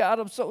sorry, God.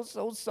 I'm so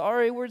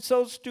sorry. We're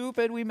so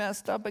stupid. We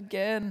messed up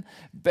again.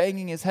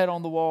 Banging his head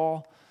on the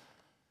wall.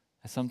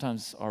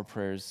 Sometimes our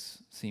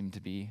prayers seem to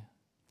be.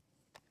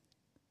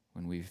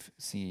 when we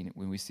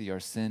see our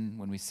sin,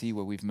 when we see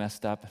where we've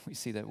messed up, and we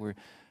see that we're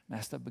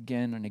messed up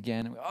again and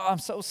again, and I'm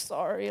so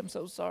sorry, I'm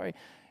so sorry.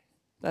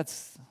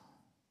 That's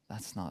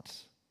not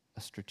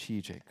a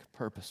strategic,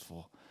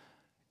 purposeful,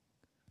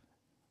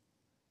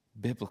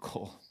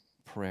 biblical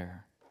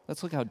prayer.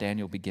 Let's look how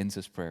Daniel begins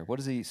his prayer. What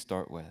does he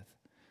start with?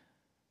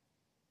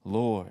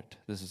 Lord,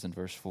 this is in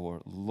verse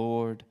 4,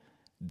 Lord,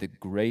 the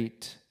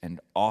great and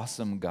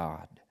awesome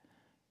God,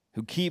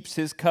 who keeps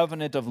his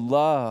covenant of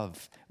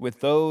love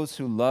with those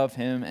who love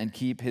him and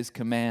keep his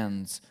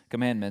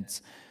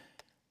commandments.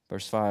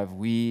 Verse 5,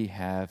 we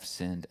have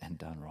sinned and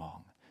done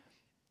wrong.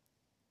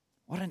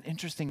 What an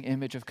interesting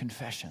image of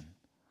confession.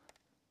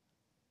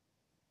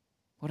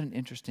 What an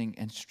interesting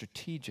and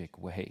strategic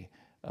way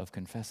of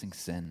confessing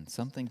sin,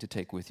 something to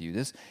take with you.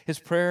 His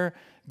prayer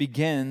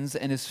begins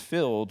and is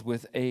filled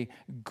with a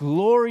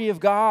glory of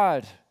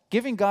God,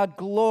 giving God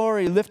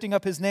glory, lifting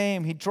up his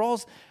name.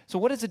 So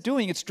what is it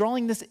doing? It's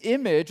drawing this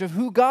image of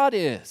who God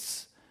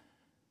is.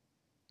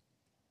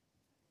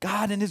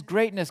 God in his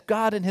greatness,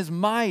 God in his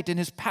might, in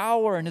his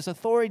power, in his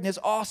authority, in his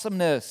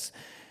awesomeness.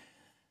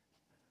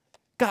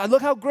 God,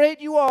 look how great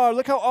you are.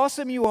 Look how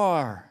awesome you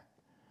are.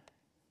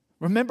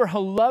 Remember how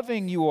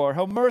loving you are,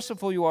 how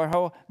merciful you are,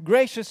 how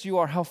gracious you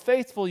are, how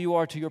faithful you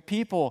are to your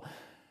people.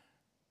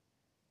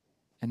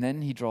 And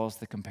then he draws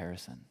the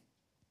comparison.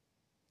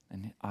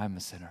 And I'm a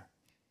sinner.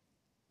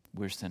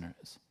 We're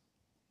sinners.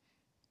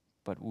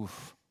 But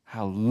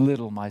how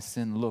little my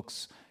sin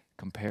looks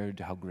compared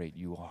to how great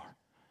you are.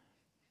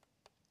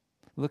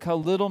 Look how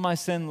little my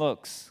sin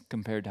looks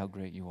compared to how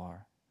great you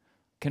are.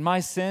 Can my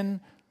sin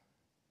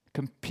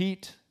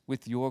compete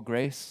with your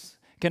grace?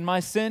 Can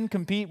my sin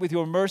compete with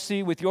your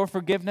mercy, with your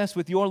forgiveness,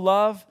 with your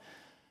love?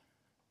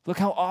 Look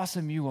how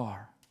awesome you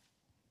are.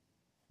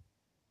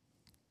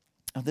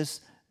 Now,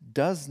 this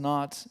does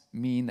not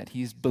mean that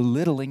he's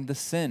belittling the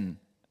sin.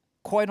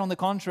 Quite on the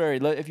contrary,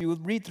 if you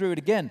read through it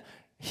again,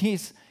 he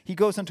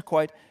goes into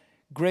quite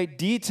great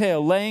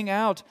detail, laying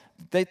out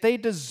that they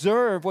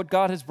deserve what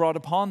God has brought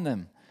upon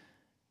them.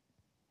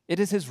 It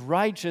is his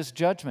righteous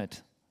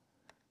judgment.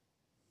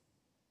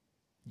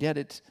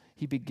 Yet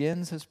he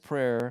begins his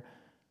prayer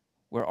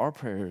where our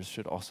prayers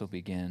should also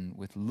begin,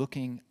 with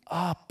looking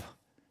up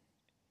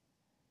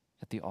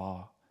at the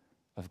awe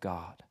of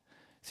God.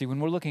 See, when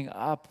we're looking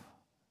up,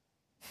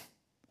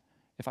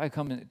 if I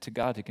come to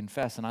God to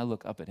confess and I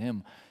look up at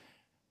him,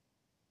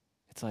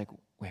 it's like,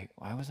 wait,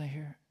 why was I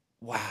here?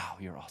 Wow,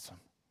 you're awesome.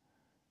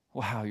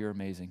 Wow, you're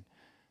amazing.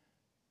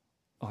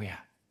 Oh yeah,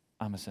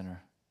 I'm a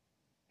sinner.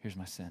 Here's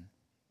my sin.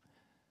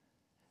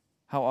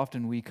 How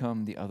often we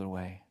come the other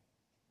way.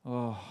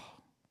 Oh,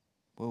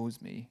 woe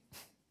is me.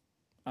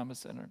 I'm a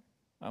sinner.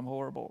 I'm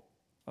horrible.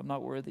 I'm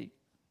not worthy.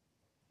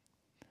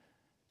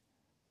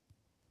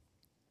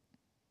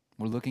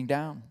 We're looking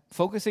down,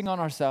 focusing on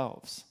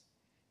ourselves.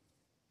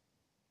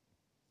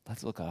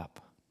 Let's look up,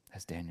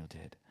 as Daniel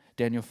did.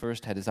 Daniel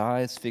first had his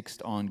eyes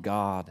fixed on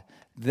God,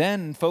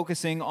 then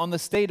focusing on the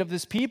state of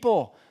this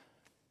people.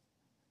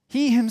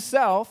 He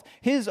himself,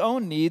 his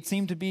own needs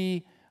seem to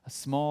be a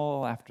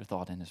small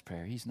afterthought in his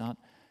prayer. The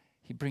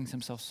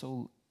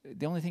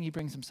only thing he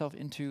brings himself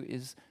into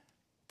is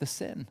the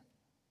sin.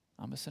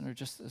 I'm a sinner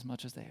just as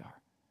much as they are.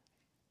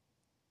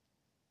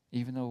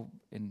 Even though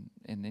in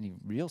any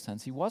real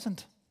sense he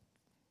wasn't.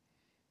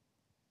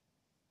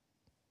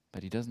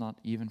 But he does not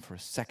even for a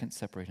second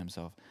separate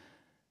himself.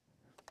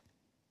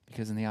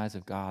 Because in the eyes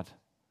of God,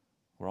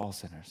 we're all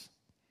sinners.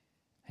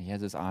 And he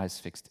has his eyes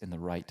fixed in the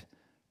right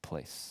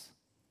place.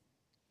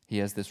 He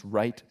has this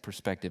right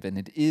perspective. And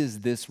it is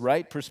this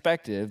right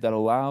perspective that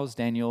allows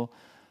Daniel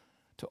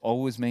to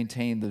always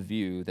maintain the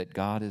view that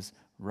God is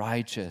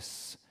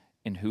righteous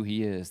in who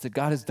he is, that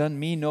God has done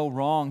me no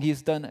wrong.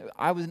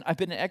 I've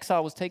been in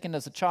exile, was taken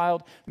as a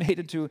child, made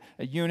into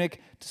a eunuch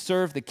to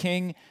serve the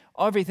king.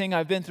 Everything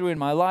I've been through in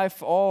my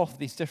life, all of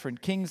these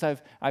different kings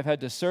I've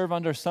had to serve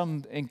under,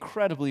 some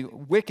incredibly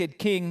wicked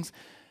kings.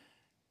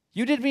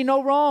 You did me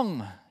no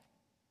wrong.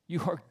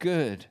 You are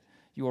good.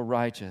 You are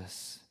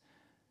righteous.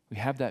 We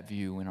have that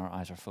view when our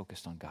eyes are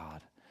focused on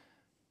God,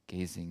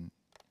 gazing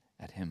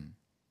at him.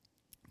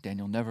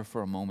 Daniel never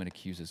for a moment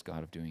accuses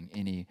God of doing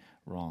any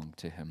wrong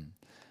to him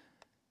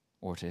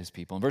or to his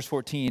people. In verse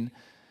 14,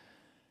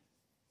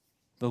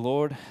 the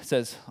Lord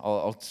says,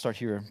 I'll start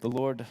here. The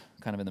Lord,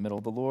 kind of in the middle,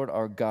 the Lord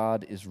our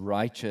God is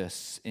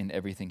righteous in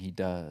everything he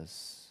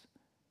does,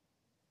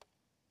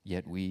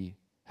 yet we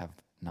have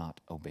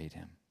not obeyed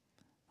him.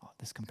 Oh,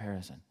 this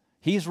comparison.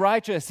 He's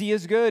righteous, he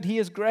is good, he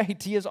is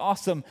great, he is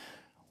awesome.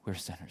 We're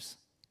sinners.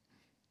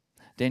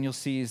 Daniel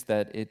sees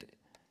that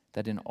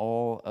in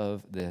all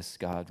of this,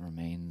 God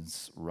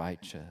remains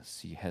righteous.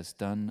 He has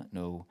done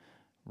no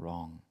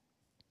wrong.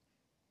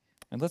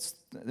 And let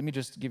me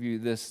just give you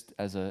this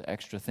as an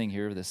extra thing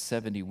here, the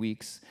 70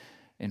 weeks.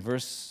 In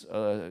verse,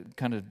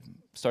 kind of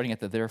starting at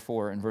the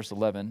therefore in verse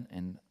 11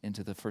 and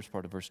into the first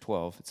part of verse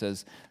 12, it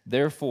says,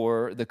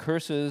 therefore the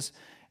curses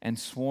and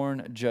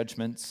sworn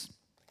judgments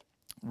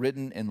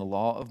written in the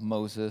law of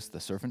Moses, the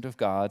servant of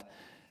God,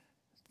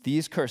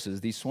 these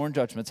curses, these sworn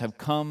judgments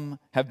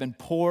have been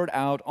poured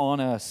out on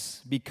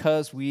us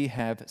because we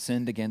have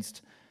sinned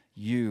against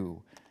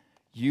you.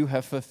 You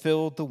have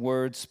fulfilled the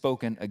words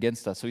spoken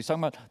against us. So he's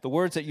talking about the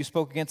words that you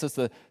spoke against us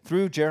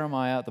through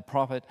Jeremiah, the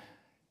prophet.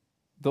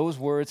 Those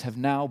words have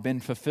now been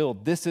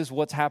fulfilled. This is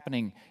what's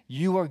happening.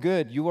 You are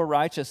good. You are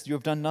righteous. You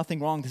have done nothing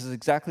wrong. This is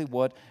exactly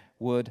what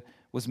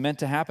was meant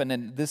to happen.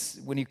 And this,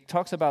 when he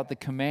talks about the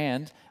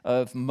command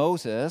of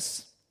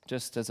Moses,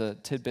 just as a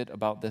tidbit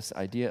about this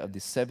idea of the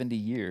 70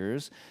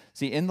 years,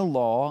 see, in the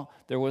law,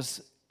 there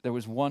was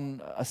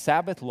a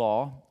Sabbath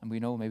law, and we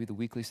know maybe the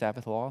weekly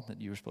Sabbath law,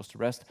 that you were supposed to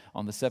rest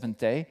on the seventh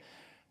day,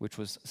 which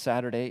was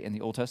Saturday in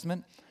the Old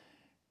Testament.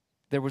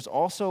 There was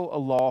also a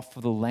law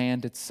for the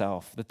land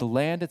itself, that the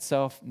land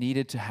itself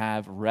needed to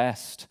have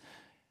rest,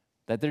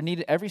 that there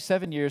needed, every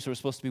 7 years, there was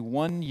supposed to be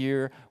 1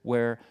 year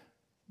where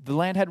the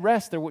land had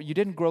rest. You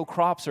didn't grow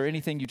crops or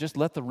anything. You just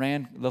let the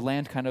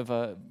land kind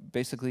of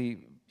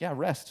basically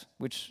rest,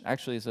 which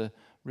actually is a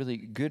really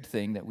good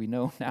thing that we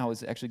know now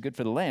is actually good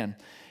for the land.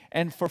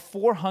 And for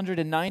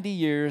 490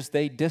 years,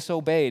 they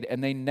disobeyed,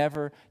 and they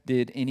never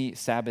did any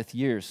Sabbath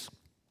years.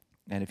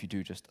 And if you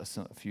do just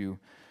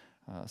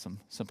some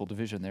simple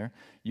division there,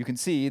 you can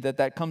see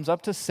that comes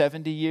up to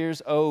 70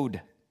 years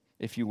owed,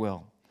 if you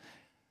will.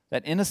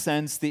 That in a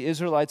sense, the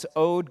Israelites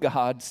owed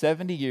God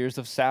 70 years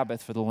of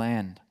Sabbath for the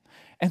land.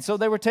 And so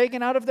they were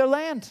taken out of their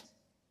land.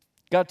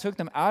 God took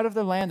them out of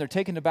their land. They're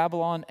taken to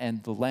Babylon,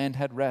 and the land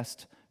had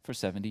rest for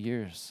 70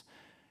 years.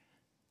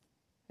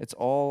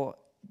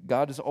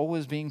 God is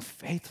always being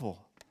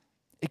faithful.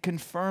 It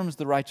confirms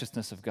the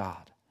righteousness of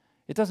God.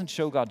 It doesn't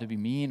show God to be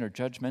mean or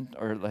judgment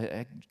or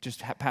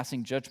just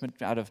passing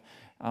judgment out of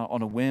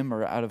on a whim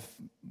or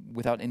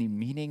without any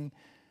meaning.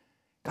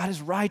 God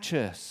is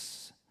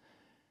righteous.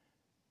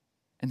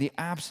 And the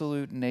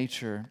absolute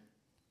nature,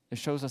 it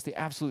shows us the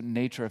absolute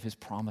nature of his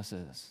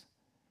promises.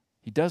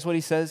 He does what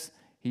he says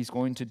he's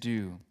going to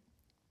do,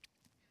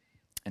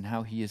 and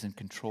how he is in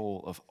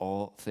control of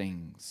all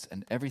things,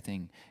 and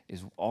everything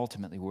is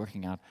ultimately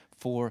working out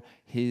for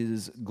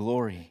his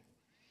glory.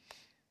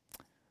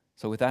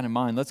 So with that in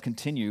mind, let's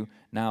continue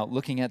now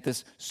looking at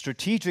this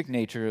strategic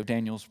nature of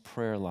Daniel's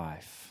prayer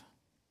life.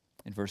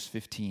 In verse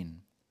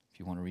 15, if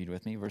you want to read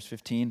with me, verse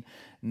 15,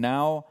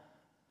 "Now,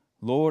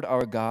 Lord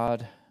our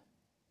God,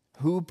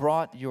 who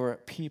brought your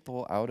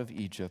people out of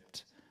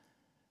Egypt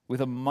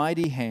with a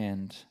mighty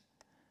hand,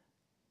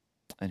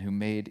 and who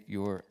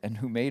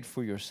made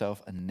for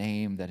yourself a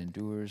name that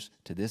endures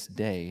to this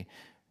day,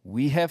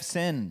 we have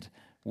sinned,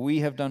 we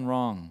have done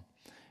wrong."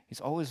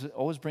 He's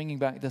always bringing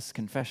back this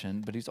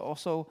confession, but he's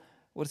also,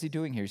 what is he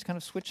doing here? He's kind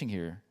of switching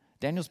here.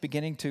 Daniel's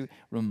beginning to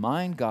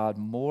remind God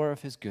more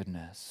of his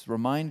goodness,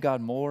 remind God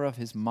more of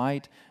his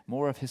might,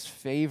 more of his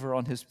favor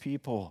on his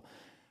people,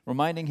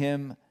 reminding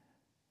him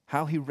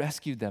how he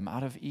rescued them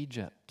out of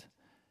Egypt.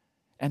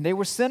 And they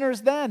were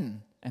sinners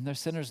then, and they're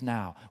sinners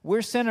now.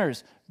 We're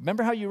sinners.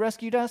 Remember how you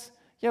rescued us?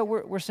 Yeah,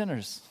 we're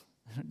sinners.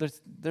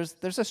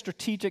 There's a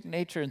strategic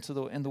nature in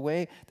the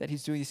way that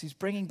he's doing this. He's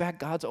bringing back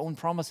God's own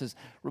promises,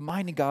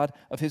 reminding God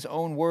of his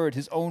own word,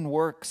 his own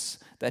works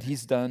that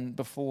he's done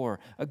before.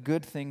 A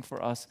good thing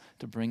for us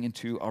to bring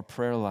into our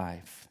prayer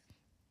life.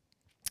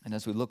 And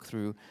as we look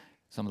through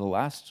some of the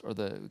last, or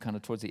the kind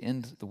of towards the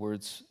end, the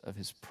words of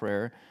his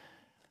prayer,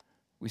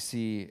 we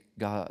see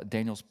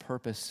Daniel's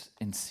purpose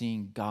in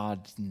seeing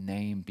God's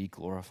name be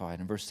glorified.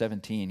 In verse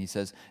 17, he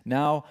says,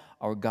 "Now,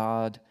 our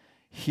God,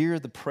 hear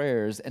the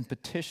prayers and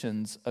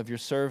petitions of your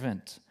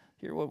servant."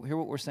 Hear what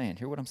we're saying.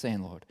 Hear what I'm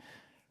saying, Lord.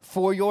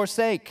 "For your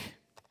sake,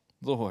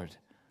 Lord,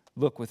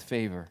 look with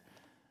favor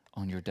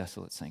on your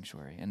desolate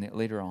sanctuary." And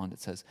later on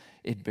it says,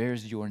 "It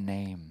bears your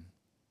name."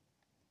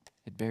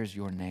 It bears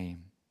your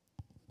name.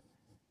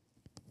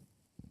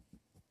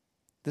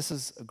 This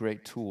is a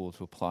great tool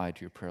to apply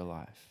to your prayer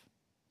life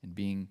and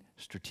being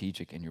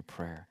strategic in your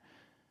prayer.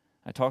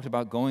 I talked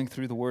about going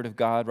through the Word of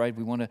God, right?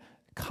 We want to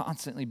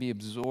constantly be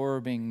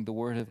absorbing the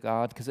Word of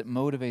God because it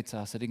motivates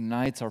us, it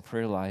ignites our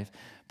prayer life.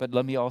 But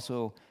let me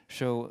also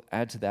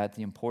add to that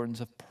the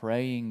importance of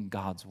praying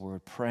God's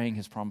Word, praying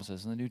His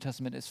promises. And the New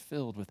Testament is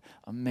filled with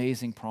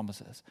amazing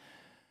promises.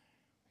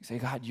 You say,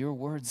 "God, your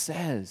Word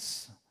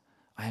says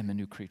I am a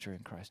new creature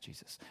in Christ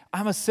Jesus.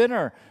 I'm a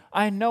sinner.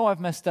 I know I've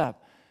messed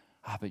up.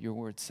 But your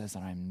Word says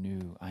that I'm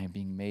new. I am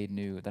being made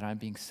new, that I'm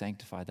being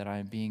sanctified, that I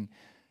am being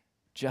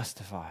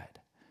justified."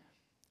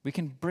 We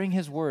can bring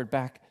His Word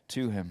back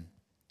to Him.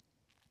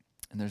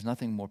 And there's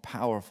nothing more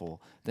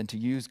powerful than to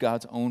use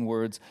God's own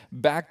words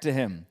back to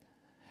Him.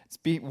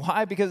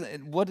 Why? Because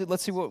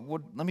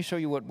let me show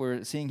you what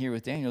we're seeing here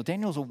with Daniel.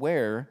 Daniel's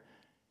aware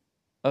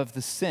of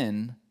the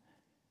sin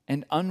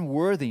and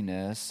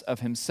unworthiness of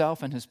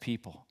himself and his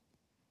people,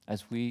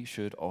 as we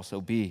should also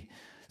be.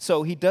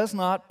 So he does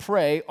not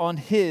pray on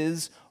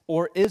his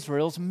or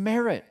Israel's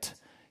merit.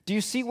 Do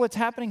you see what's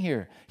happening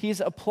here? He's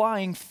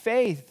applying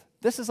faith.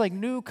 This is like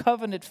new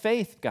covenant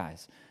faith,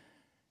 guys,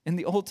 in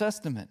the Old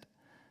Testament.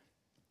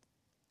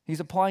 He's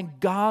applying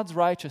God's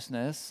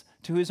righteousness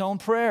to his own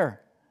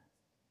prayer.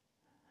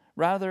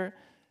 Rather,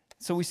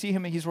 So we see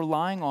him, he's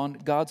relying on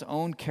God's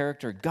own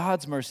character,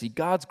 God's mercy,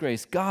 God's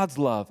grace, God's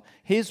love,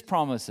 his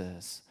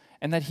promises,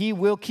 and that he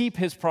will keep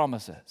his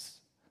promises.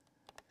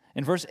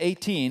 In verse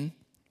 18,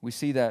 we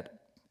see that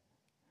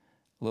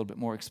a little bit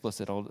more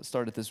explicit. I'll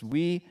start at this.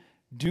 We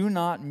do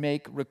not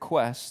make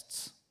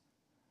requests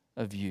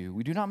of you.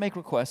 We do not make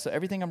requests. So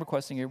everything I'm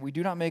requesting here, we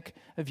do not make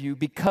of you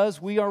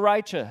because we are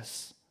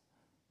righteous.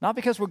 Not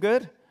because we're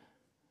good,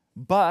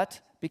 but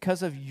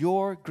because of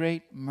your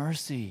great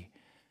mercy.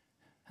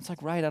 It's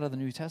like right out of the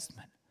New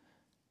Testament.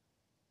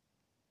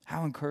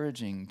 How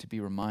encouraging to be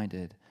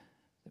reminded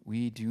that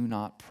we do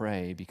not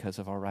pray because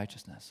of our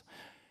righteousness.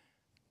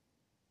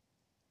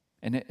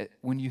 And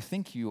when you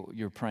think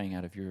you're praying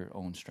out of your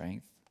own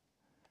strength,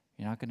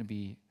 you're not going to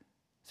be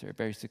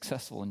very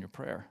successful in your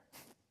prayer.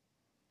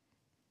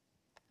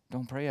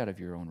 Don't pray out of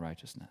your own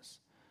righteousness.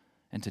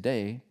 And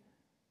today,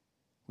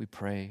 we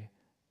pray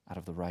out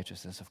of the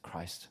righteousness of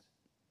Christ,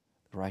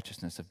 the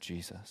righteousness of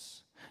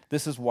Jesus.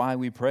 This is why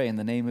we pray in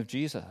the name of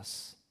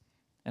Jesus.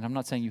 And I'm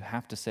not saying you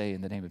have to say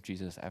in the name of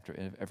Jesus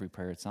after every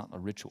prayer. It's not a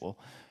ritual.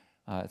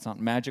 It's not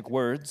magic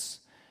words.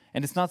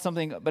 And it's not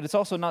something, but it's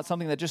also not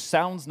something that just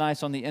sounds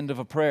nice on the end of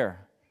a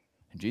prayer.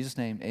 In Jesus'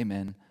 name,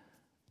 amen.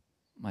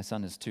 My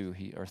son is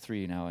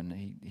 3 now,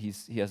 and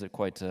he has it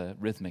quite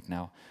rhythmic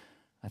now.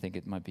 I think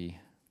it might be,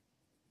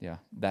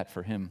 that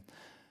for him.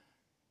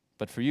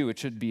 But for you, it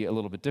should be a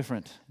little bit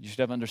different. You should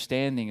have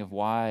understanding of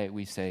why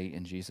we say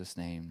in Jesus'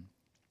 name.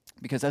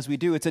 Because as we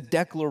do, it's a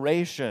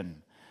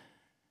declaration.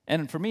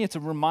 And for me, it's a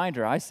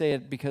reminder. I say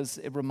it because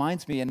it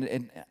reminds me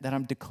and that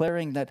I'm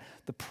declaring that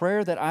the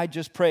prayer that I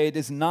just prayed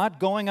is not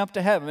going up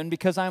to heaven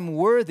because I'm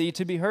worthy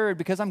to be heard,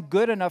 because I'm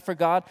good enough for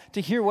God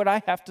to hear what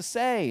I have to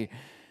say,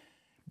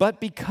 but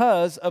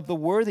because of the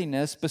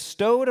worthiness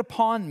bestowed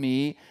upon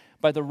me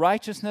by the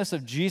righteousness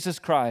of Jesus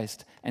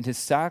Christ and his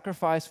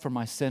sacrifice for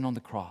my sin on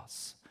the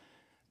cross.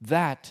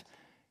 That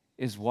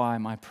is why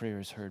my prayer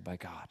is heard by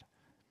God.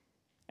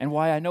 And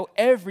why I know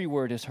every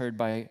prayer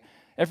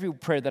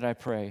that I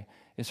pray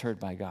is heard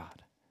by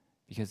God.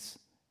 Because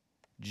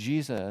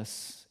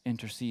Jesus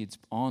intercedes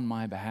on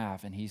my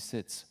behalf, and he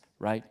sits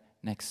right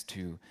next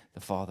to the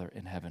Father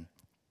in heaven.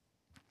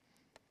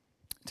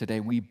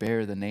 Today we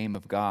bear the name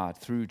of God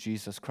through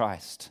Jesus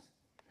Christ.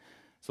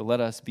 So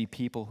let us be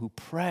people who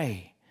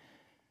pray.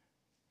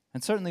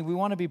 And certainly we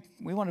want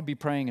to be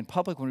praying in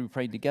public when we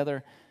pray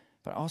together,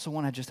 but I also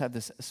want to just have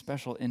this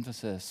special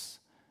emphasis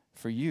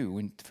for you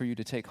and for you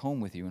to take home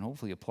with you and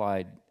hopefully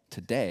applied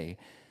today.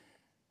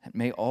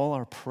 May all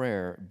our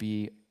prayer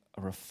be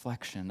a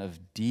reflection of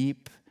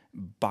deep,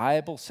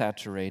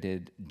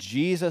 Bible-saturated,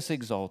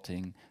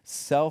 Jesus-exalting,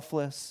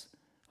 selfless,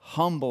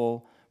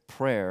 humble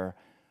prayer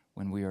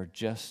when we are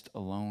just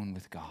alone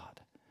with God.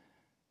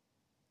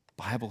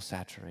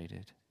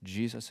 Bible-saturated,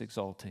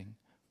 Jesus-exalting,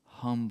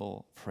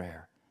 humble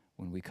prayer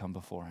when we come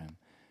before him.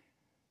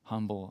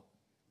 Humble,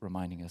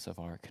 reminding us of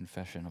our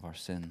confession of our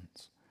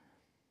sins.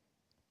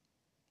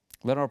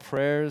 Let our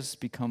prayers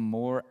become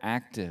more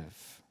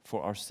active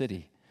for our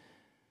city.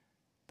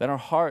 That our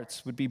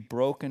hearts would be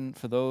broken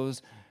for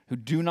those who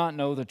do not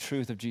know the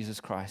truth of Jesus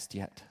Christ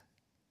yet.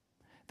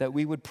 That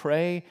we would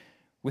pray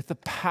with the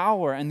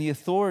power and the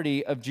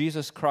authority of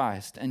Jesus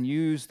Christ and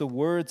use the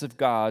words of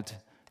God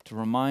to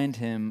remind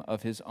him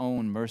of his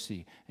own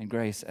mercy and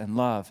grace and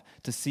love,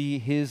 to see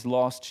his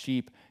lost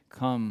sheep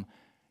come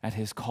at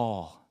his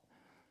call.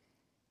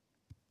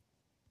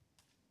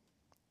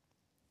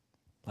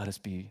 Let us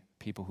be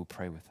people who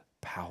pray with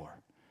power.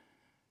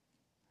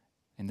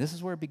 And this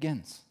is where it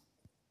begins.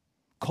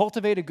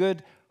 Cultivate a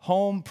good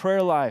home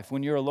prayer life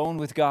when you're alone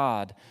with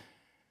God.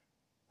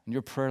 And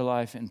your prayer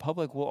life in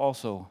public will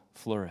also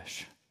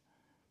flourish.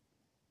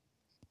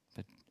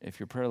 But if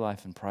your prayer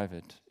life in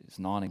private is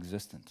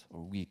non-existent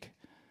or weak,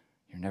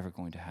 you're never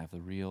going to have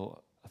the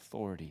real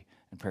authority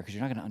in prayer because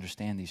you're not going to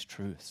understand these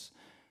truths.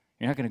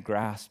 You're not going to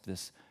grasp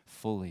this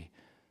fully.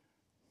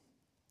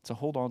 So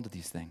hold on to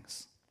these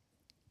things.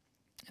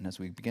 And as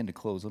we begin to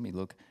close,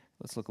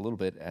 let's look a little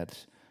bit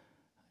at,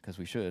 because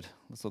we should,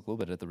 let's look a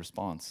little bit at the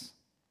response.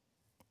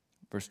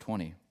 Verse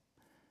 20.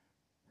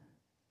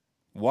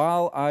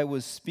 While I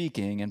was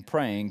speaking and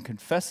praying,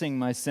 confessing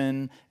my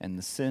sin and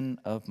the sin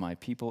of my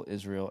people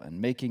Israel,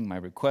 and making my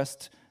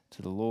request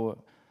to the Lord,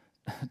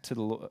 to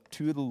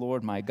the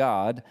Lord my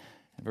God.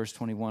 In verse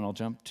 21, I'll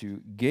jump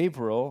to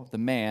Gabriel, the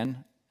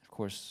man. Of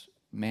course,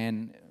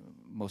 man,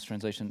 most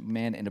translation,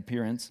 man in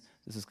appearance.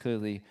 This is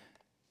clearly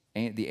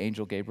the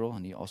angel Gabriel,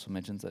 and he also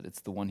mentions that it's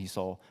the one he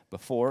saw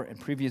before in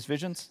previous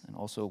visions, and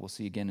also we'll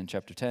see again in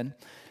chapter 10.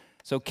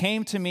 So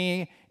came to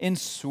me in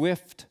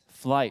swift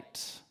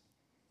flight.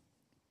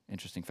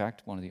 Interesting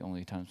fact, one of the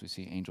only times we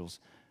see angels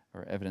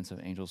or evidence of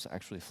angels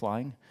actually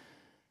flying.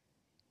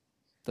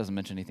 Doesn't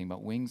mention anything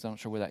about wings. I'm not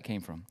sure where that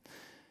came from.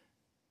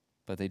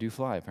 But they do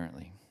fly,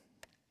 apparently.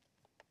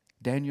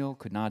 Daniel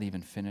could not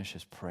even finish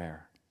his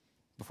prayer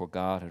before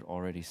God had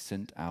already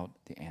sent out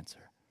the answer.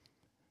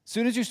 As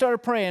soon as you started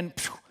praying,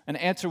 an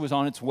answer was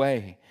on its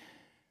way.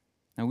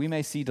 Now, we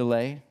may see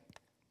delay.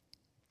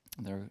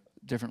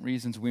 different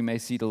reasons we may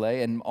see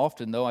delay, and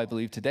often, though, I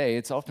believe today,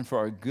 it's often for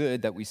our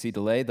good that we see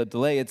delay. The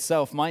delay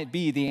itself might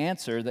be the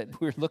answer that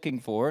we're looking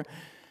for,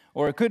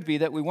 or it could be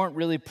that we weren't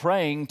really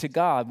praying to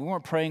God. We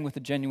weren't praying with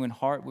a genuine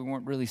heart. We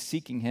weren't really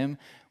seeking Him.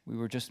 We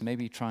were just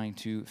maybe trying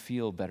to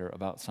feel better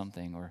about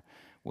something or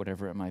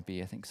whatever it might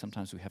be. I think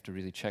sometimes we have to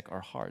really check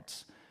our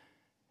hearts.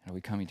 Are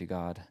we coming to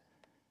God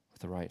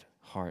with the right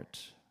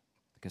heart?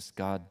 Because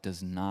God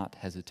does not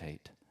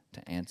hesitate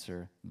to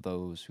answer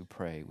those who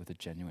pray with a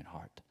genuine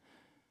heart.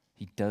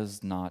 He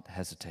does not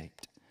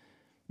hesitate.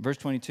 Verse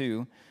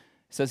 22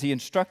 says, He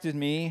instructed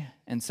me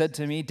and said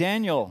to me,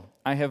 Daniel,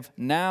 I have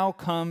now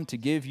come to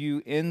give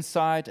you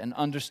insight and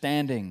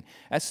understanding.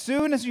 As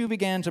soon as you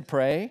began to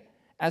pray,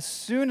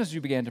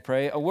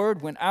 a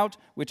word went out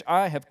which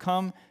I have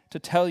come to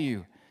tell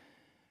you,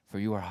 for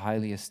you are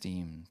highly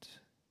esteemed.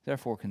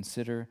 Therefore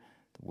consider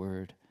the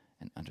word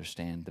and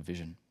understand the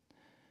vision.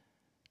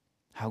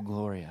 How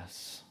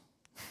glorious.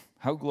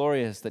 How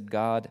glorious that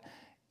God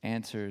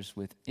answers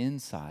with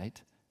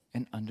insight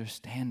and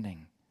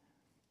understanding.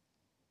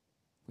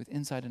 With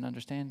insight and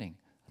understanding.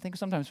 I think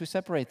sometimes we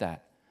separate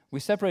that. We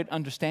separate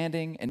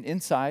understanding and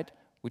insight,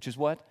 which is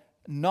what?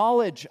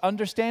 Knowledge,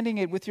 understanding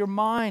it with your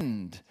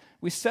mind.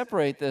 We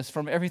separate this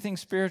from everything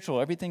spiritual,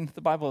 everything that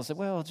the Bible says.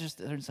 Well, just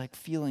there's like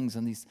feelings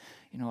and these,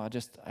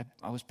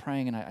 I was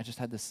praying and I just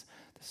had this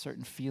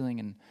certain feeling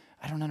and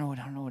I don't know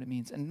what it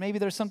means. And maybe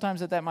there's sometimes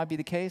that might be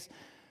the case.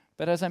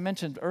 But as I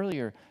mentioned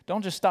earlier,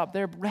 don't just stop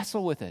there.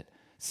 Wrestle with it.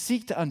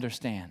 Seek to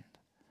understand.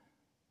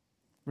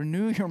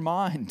 Renew your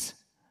mind.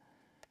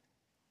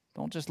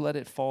 Don't just let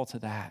it fall to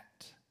that.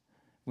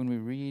 When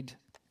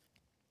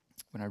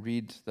I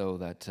read, though,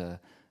 that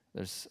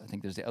there's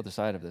the other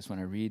side of this. When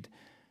I read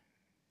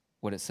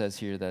what it says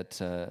here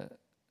that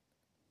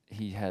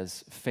He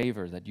has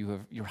favor, that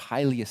you're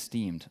highly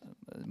esteemed.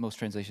 Most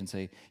translations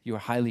say you are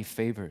highly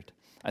favored.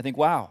 I think,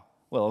 wow.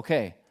 Well,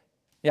 okay.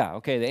 Yeah,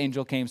 okay, the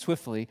angel came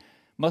swiftly.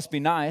 Must be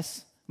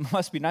nice.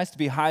 Must be nice to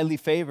be highly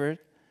favored.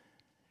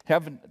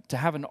 To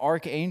have an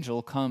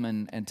archangel come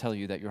and tell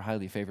you that you're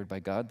highly favored by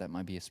God, that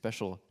might be a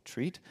special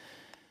treat.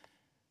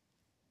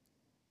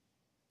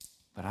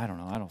 But I don't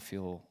know. I don't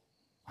feel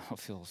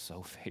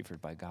so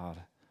favored by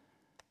God.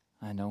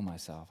 I know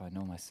myself. I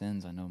know my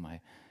sins. I know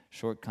my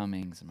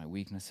shortcomings and my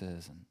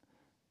weaknesses. And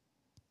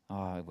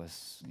I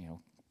was,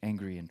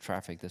 angry in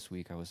traffic this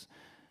week. I was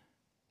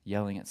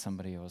yelling at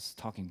somebody. I was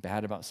talking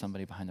bad about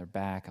somebody behind their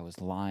back. I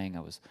was lying. I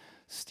was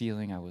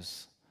stealing. I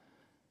was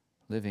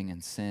living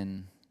in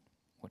sin,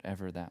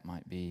 whatever that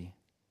might be.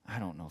 I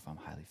don't know if I'm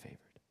highly favored.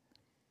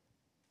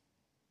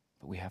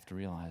 But we have to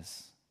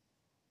realize,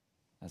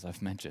 as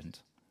I've mentioned,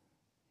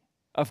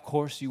 of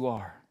course you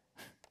are.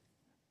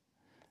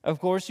 Of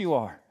course you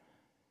are.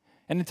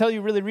 And until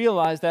you really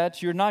realize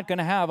that, you're not going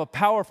to have a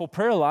powerful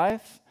prayer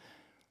life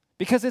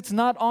because it's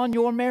not on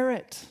your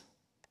merit.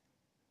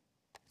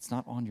 It's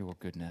not on your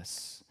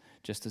goodness.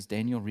 Just as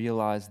Daniel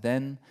realized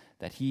then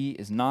that he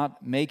is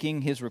not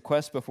making his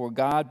request before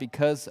God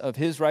because of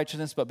his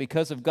righteousness, but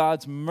because of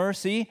God's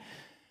mercy,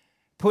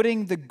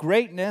 putting the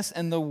greatness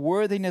and the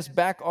worthiness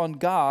back on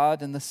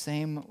God. In the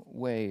same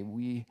way,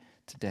 we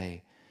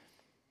today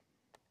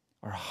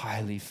are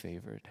highly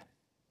favored,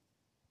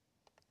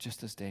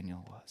 just as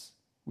Daniel was.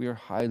 We are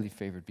highly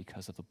favored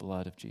because of the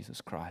blood of Jesus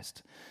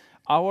Christ.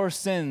 Our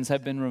sins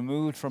have been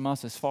removed from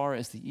us as far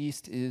as the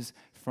east is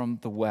from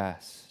the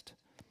west.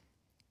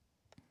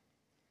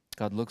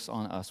 God looks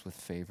on us with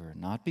favor,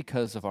 not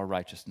because of our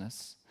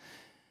righteousness.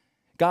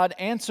 God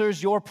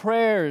answers your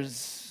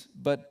prayers,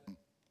 but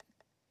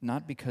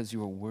not because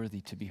you are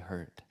worthy to be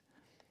heard,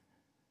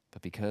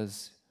 but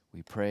because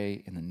we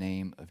pray in the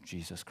name of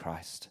Jesus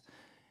Christ.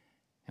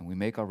 And we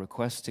make our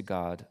requests to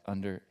God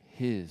under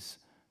His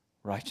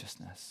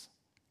righteousness.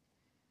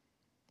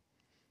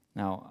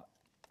 Now,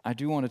 I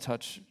do want to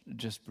touch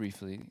just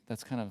briefly,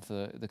 that's kind of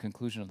the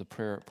conclusion of the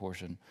prayer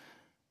portion.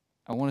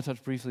 I want to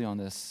touch briefly on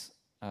this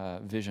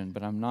vision,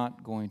 but I'm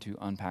not going to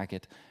unpack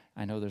it.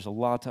 I know there's a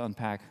lot to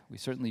unpack. We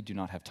certainly do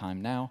not have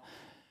time now.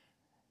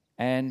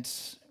 And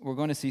we're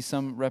going to see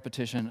some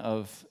repetition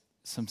of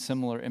some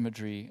similar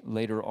imagery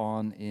later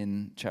on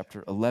in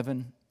chapter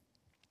 11.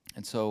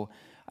 And so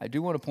I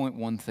do want to point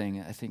one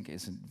thing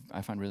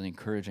I find really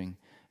encouraging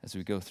as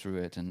we go through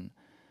it. And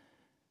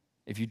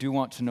if you do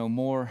want to know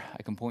more,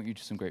 I can point you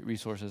to some great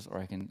resources, or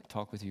I can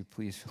talk with you.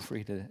 Please feel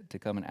free to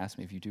come and ask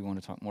me if you do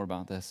want to talk more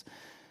about this.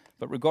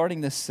 But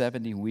regarding this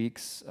 70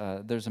 weeks,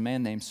 there's a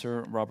man named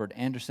Sir Robert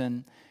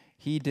Anderson.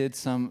 He did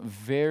some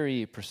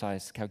very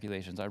precise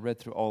calculations. I read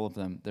through all of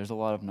them. There's a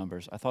lot of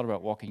numbers. I thought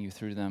about walking you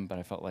through them, but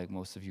I felt like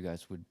most of you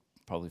guys would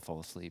probably fall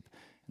asleep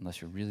unless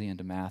you're really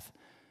into math.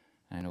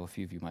 I know a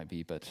few of you might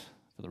be, but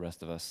for the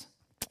rest of us,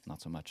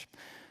 not so much.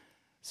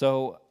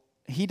 So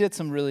he did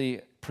some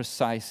really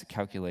precise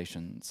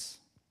calculations.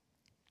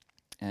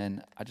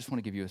 And I just want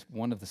to give you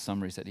one of the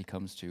summaries that he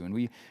comes to. And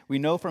we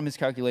know from his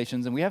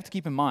calculations, and we have to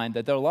keep in mind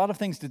that there are a lot of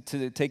things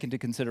to take into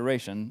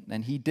consideration,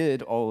 and he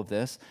did all of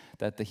this,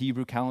 that the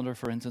Hebrew calendar,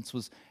 for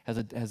instance,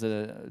 has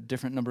a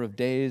different number of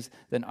days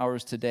than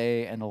ours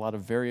today, and a lot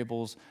of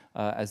variables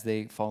as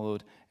they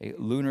followed a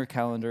lunar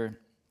calendar.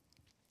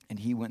 And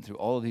he went through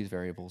all of these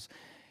variables.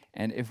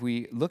 And if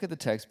we look at the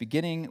text,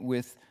 beginning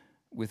with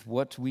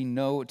what we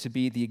know to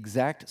be the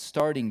exact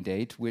starting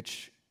date,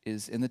 which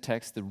is in the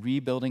text the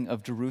rebuilding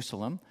of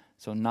Jerusalem,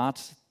 so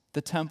not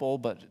the temple,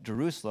 but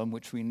Jerusalem,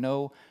 which we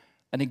know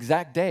an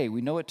exact day.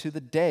 We know it to the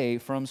day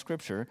from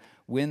Scripture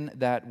when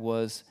that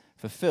was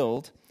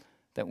fulfilled,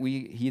 that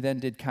he then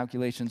did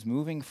calculations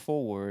moving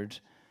forward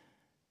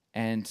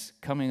and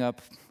coming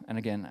up, and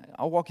again,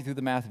 I'll walk you through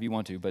the math if you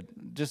want to, but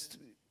just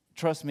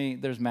trust me,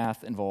 there's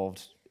math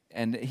involved.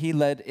 And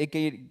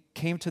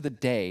came to the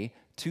day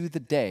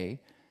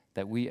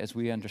that as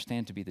we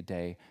understand to be the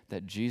day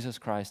that Jesus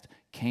Christ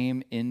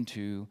came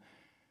into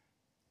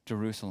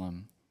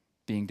Jerusalem,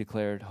 being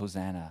declared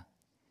Hosanna.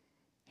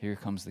 Here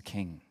comes the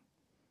King,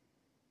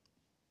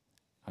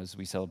 as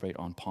we celebrate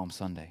on Palm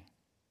Sunday.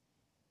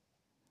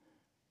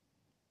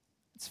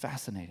 It's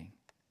fascinating.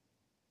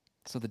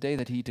 So the day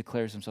that he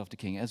declares himself to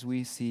King, as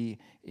we see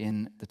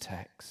in the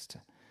text.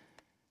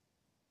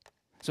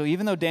 So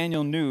even though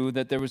Daniel knew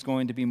that there was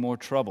going to be more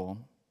trouble,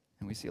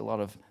 and we see a lot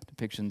of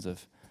depictions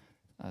of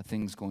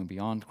things going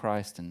beyond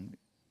Christ, and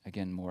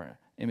again, more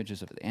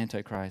images of the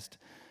Antichrist.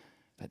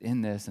 But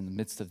in the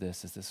midst of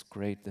this, is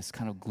this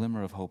kind of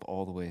glimmer of hope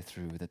all the way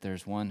through, that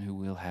there's one who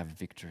will have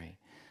victory.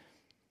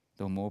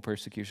 Though more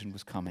persecution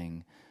was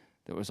coming,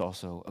 there was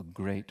also a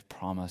great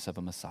promise of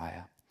a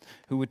Messiah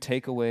who would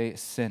take away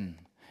sin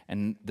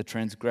and the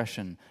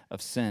transgression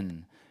of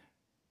sin,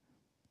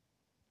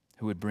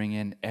 who would bring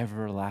in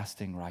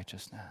everlasting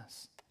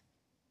righteousness,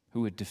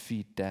 who would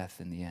defeat death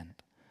in the end.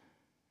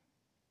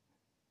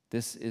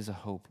 This is a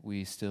hope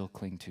we still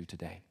cling to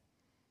today.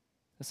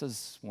 This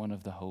is one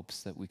of the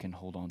hopes that we can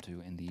hold on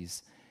to in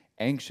these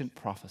ancient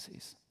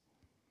prophecies.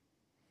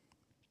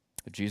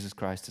 That Jesus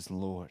Christ is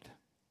Lord.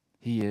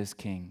 He is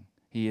King.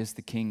 He is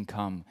the King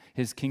come.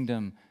 His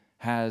kingdom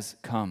has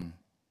come.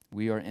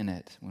 We are in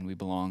it when we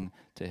belong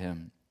to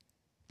him.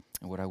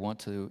 And what I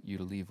want you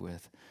to leave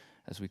with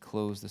as we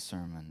close the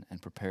sermon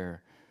and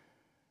prepare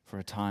for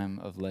a time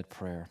of led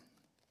prayer,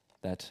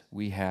 that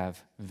we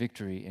have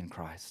victory in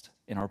Christ,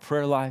 in our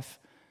prayer life,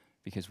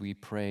 because we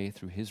pray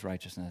through his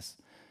righteousness,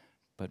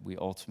 but we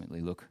ultimately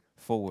look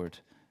forward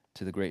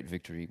to the great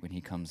victory when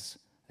he comes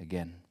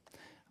again.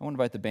 I want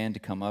to invite the band to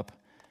come up,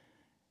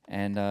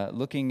 and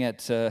looking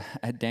at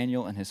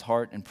Daniel and his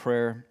heart and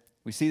prayer,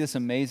 we see this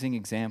amazing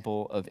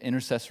example of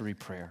intercessory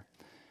prayer.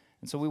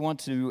 And so we want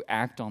to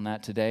act on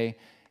that today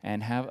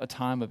and have a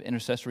time of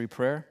intercessory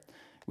prayer,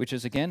 which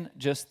is, again,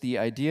 just the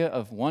idea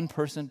of one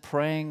person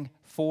praying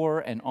for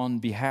and on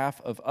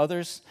behalf of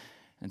others.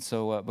 And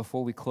so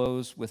before we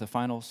close with a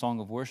final song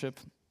of worship,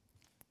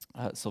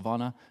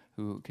 Silvana,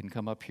 who can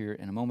come up here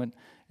in a moment,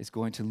 is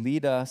going to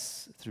lead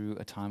us through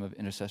a time of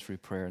intercessory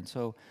prayer. And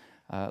so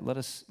let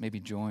us maybe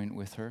join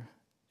with her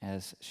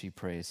as she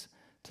prays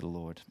to the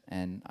Lord.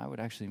 And I would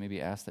actually maybe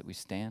ask that we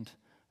stand.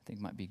 I think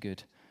it might be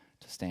good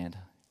to stand.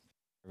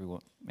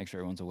 Make sure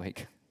everyone's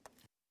awake.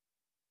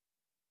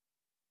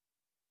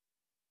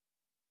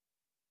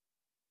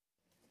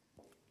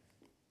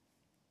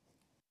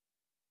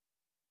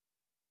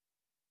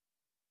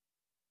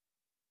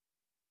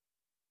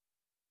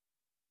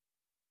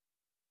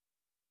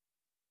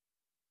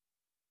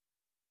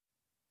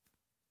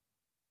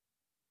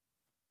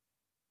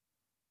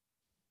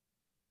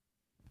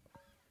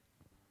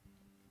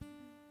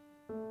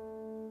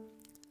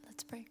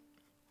 Let's pray.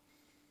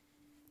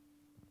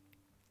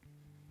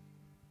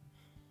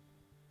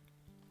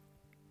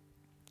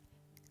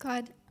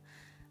 God,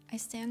 I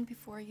stand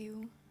before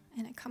you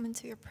and I come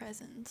into your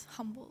presence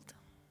humbled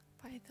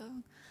by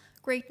the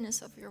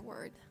greatness of your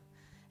word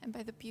and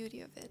by the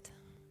beauty of it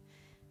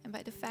and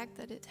by the fact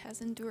that it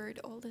has endured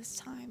all this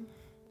time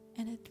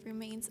and it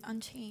remains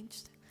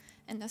unchanged.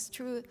 And that's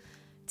true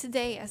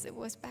today as it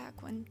was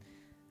back when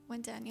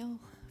Daniel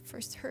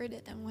first heard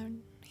it and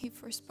when he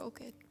first spoke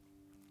it.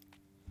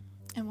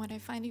 And what I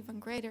find even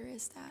greater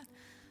is that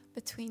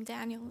between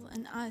Daniel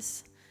and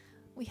us,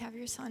 we have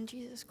your son,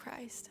 Jesus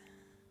Christ.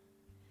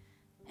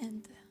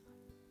 And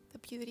the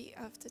beauty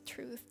of the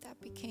truth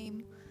that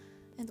became,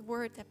 and the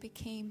word that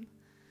became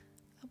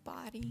a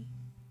body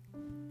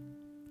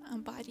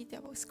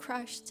that was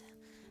crushed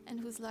and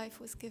whose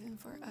life was given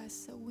for us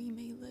so we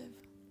may live.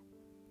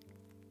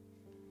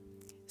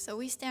 So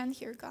we stand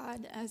here,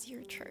 God, as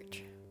your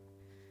church,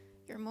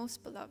 your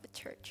most beloved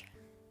church.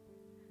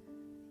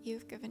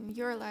 You've given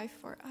your life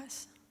for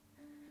us.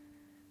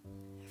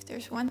 If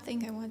there's one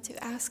thing I want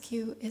to ask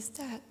you is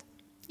that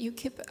you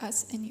keep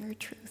us in your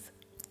truth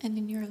and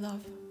in your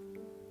love.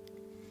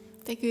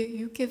 That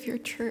you give your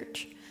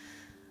church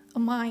a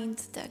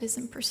mind that is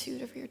in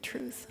pursuit of your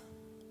truth,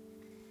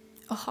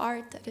 a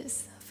heart that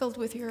is filled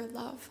with your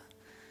love,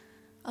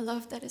 a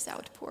love that is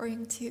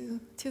outpouring to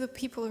the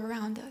people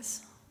around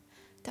us,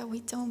 that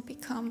we don't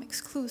become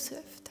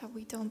exclusive, that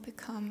we don't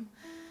become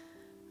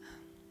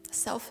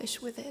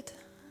selfish with it,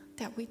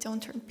 that we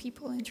don't turn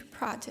people into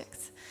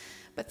projects,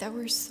 but that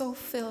we're so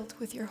filled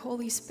with your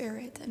Holy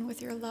Spirit and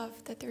with your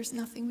love that there's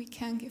nothing we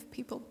can give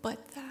people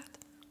but that.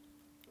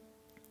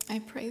 I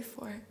pray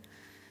for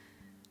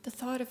the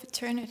thought of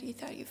eternity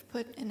that you've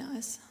put in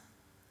us,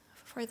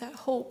 for that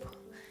hope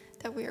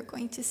that we are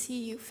going to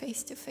see you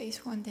face to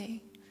face one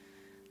day.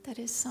 That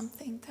is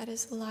something that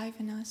is alive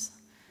in us.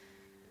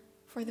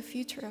 For the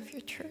future of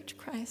your church,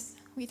 Christ,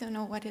 we don't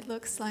know what it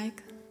looks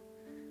like,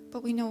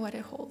 but we know what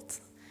it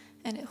holds.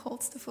 And it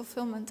holds the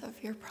fulfillment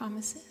of your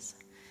promises.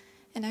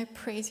 And I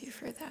praise you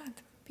for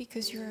that,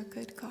 because you're a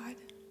good God.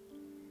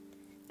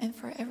 And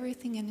for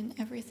everything and in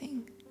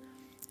everything,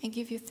 I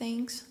give you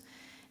thanks,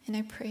 and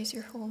I praise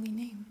your holy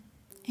name.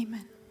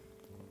 Amen.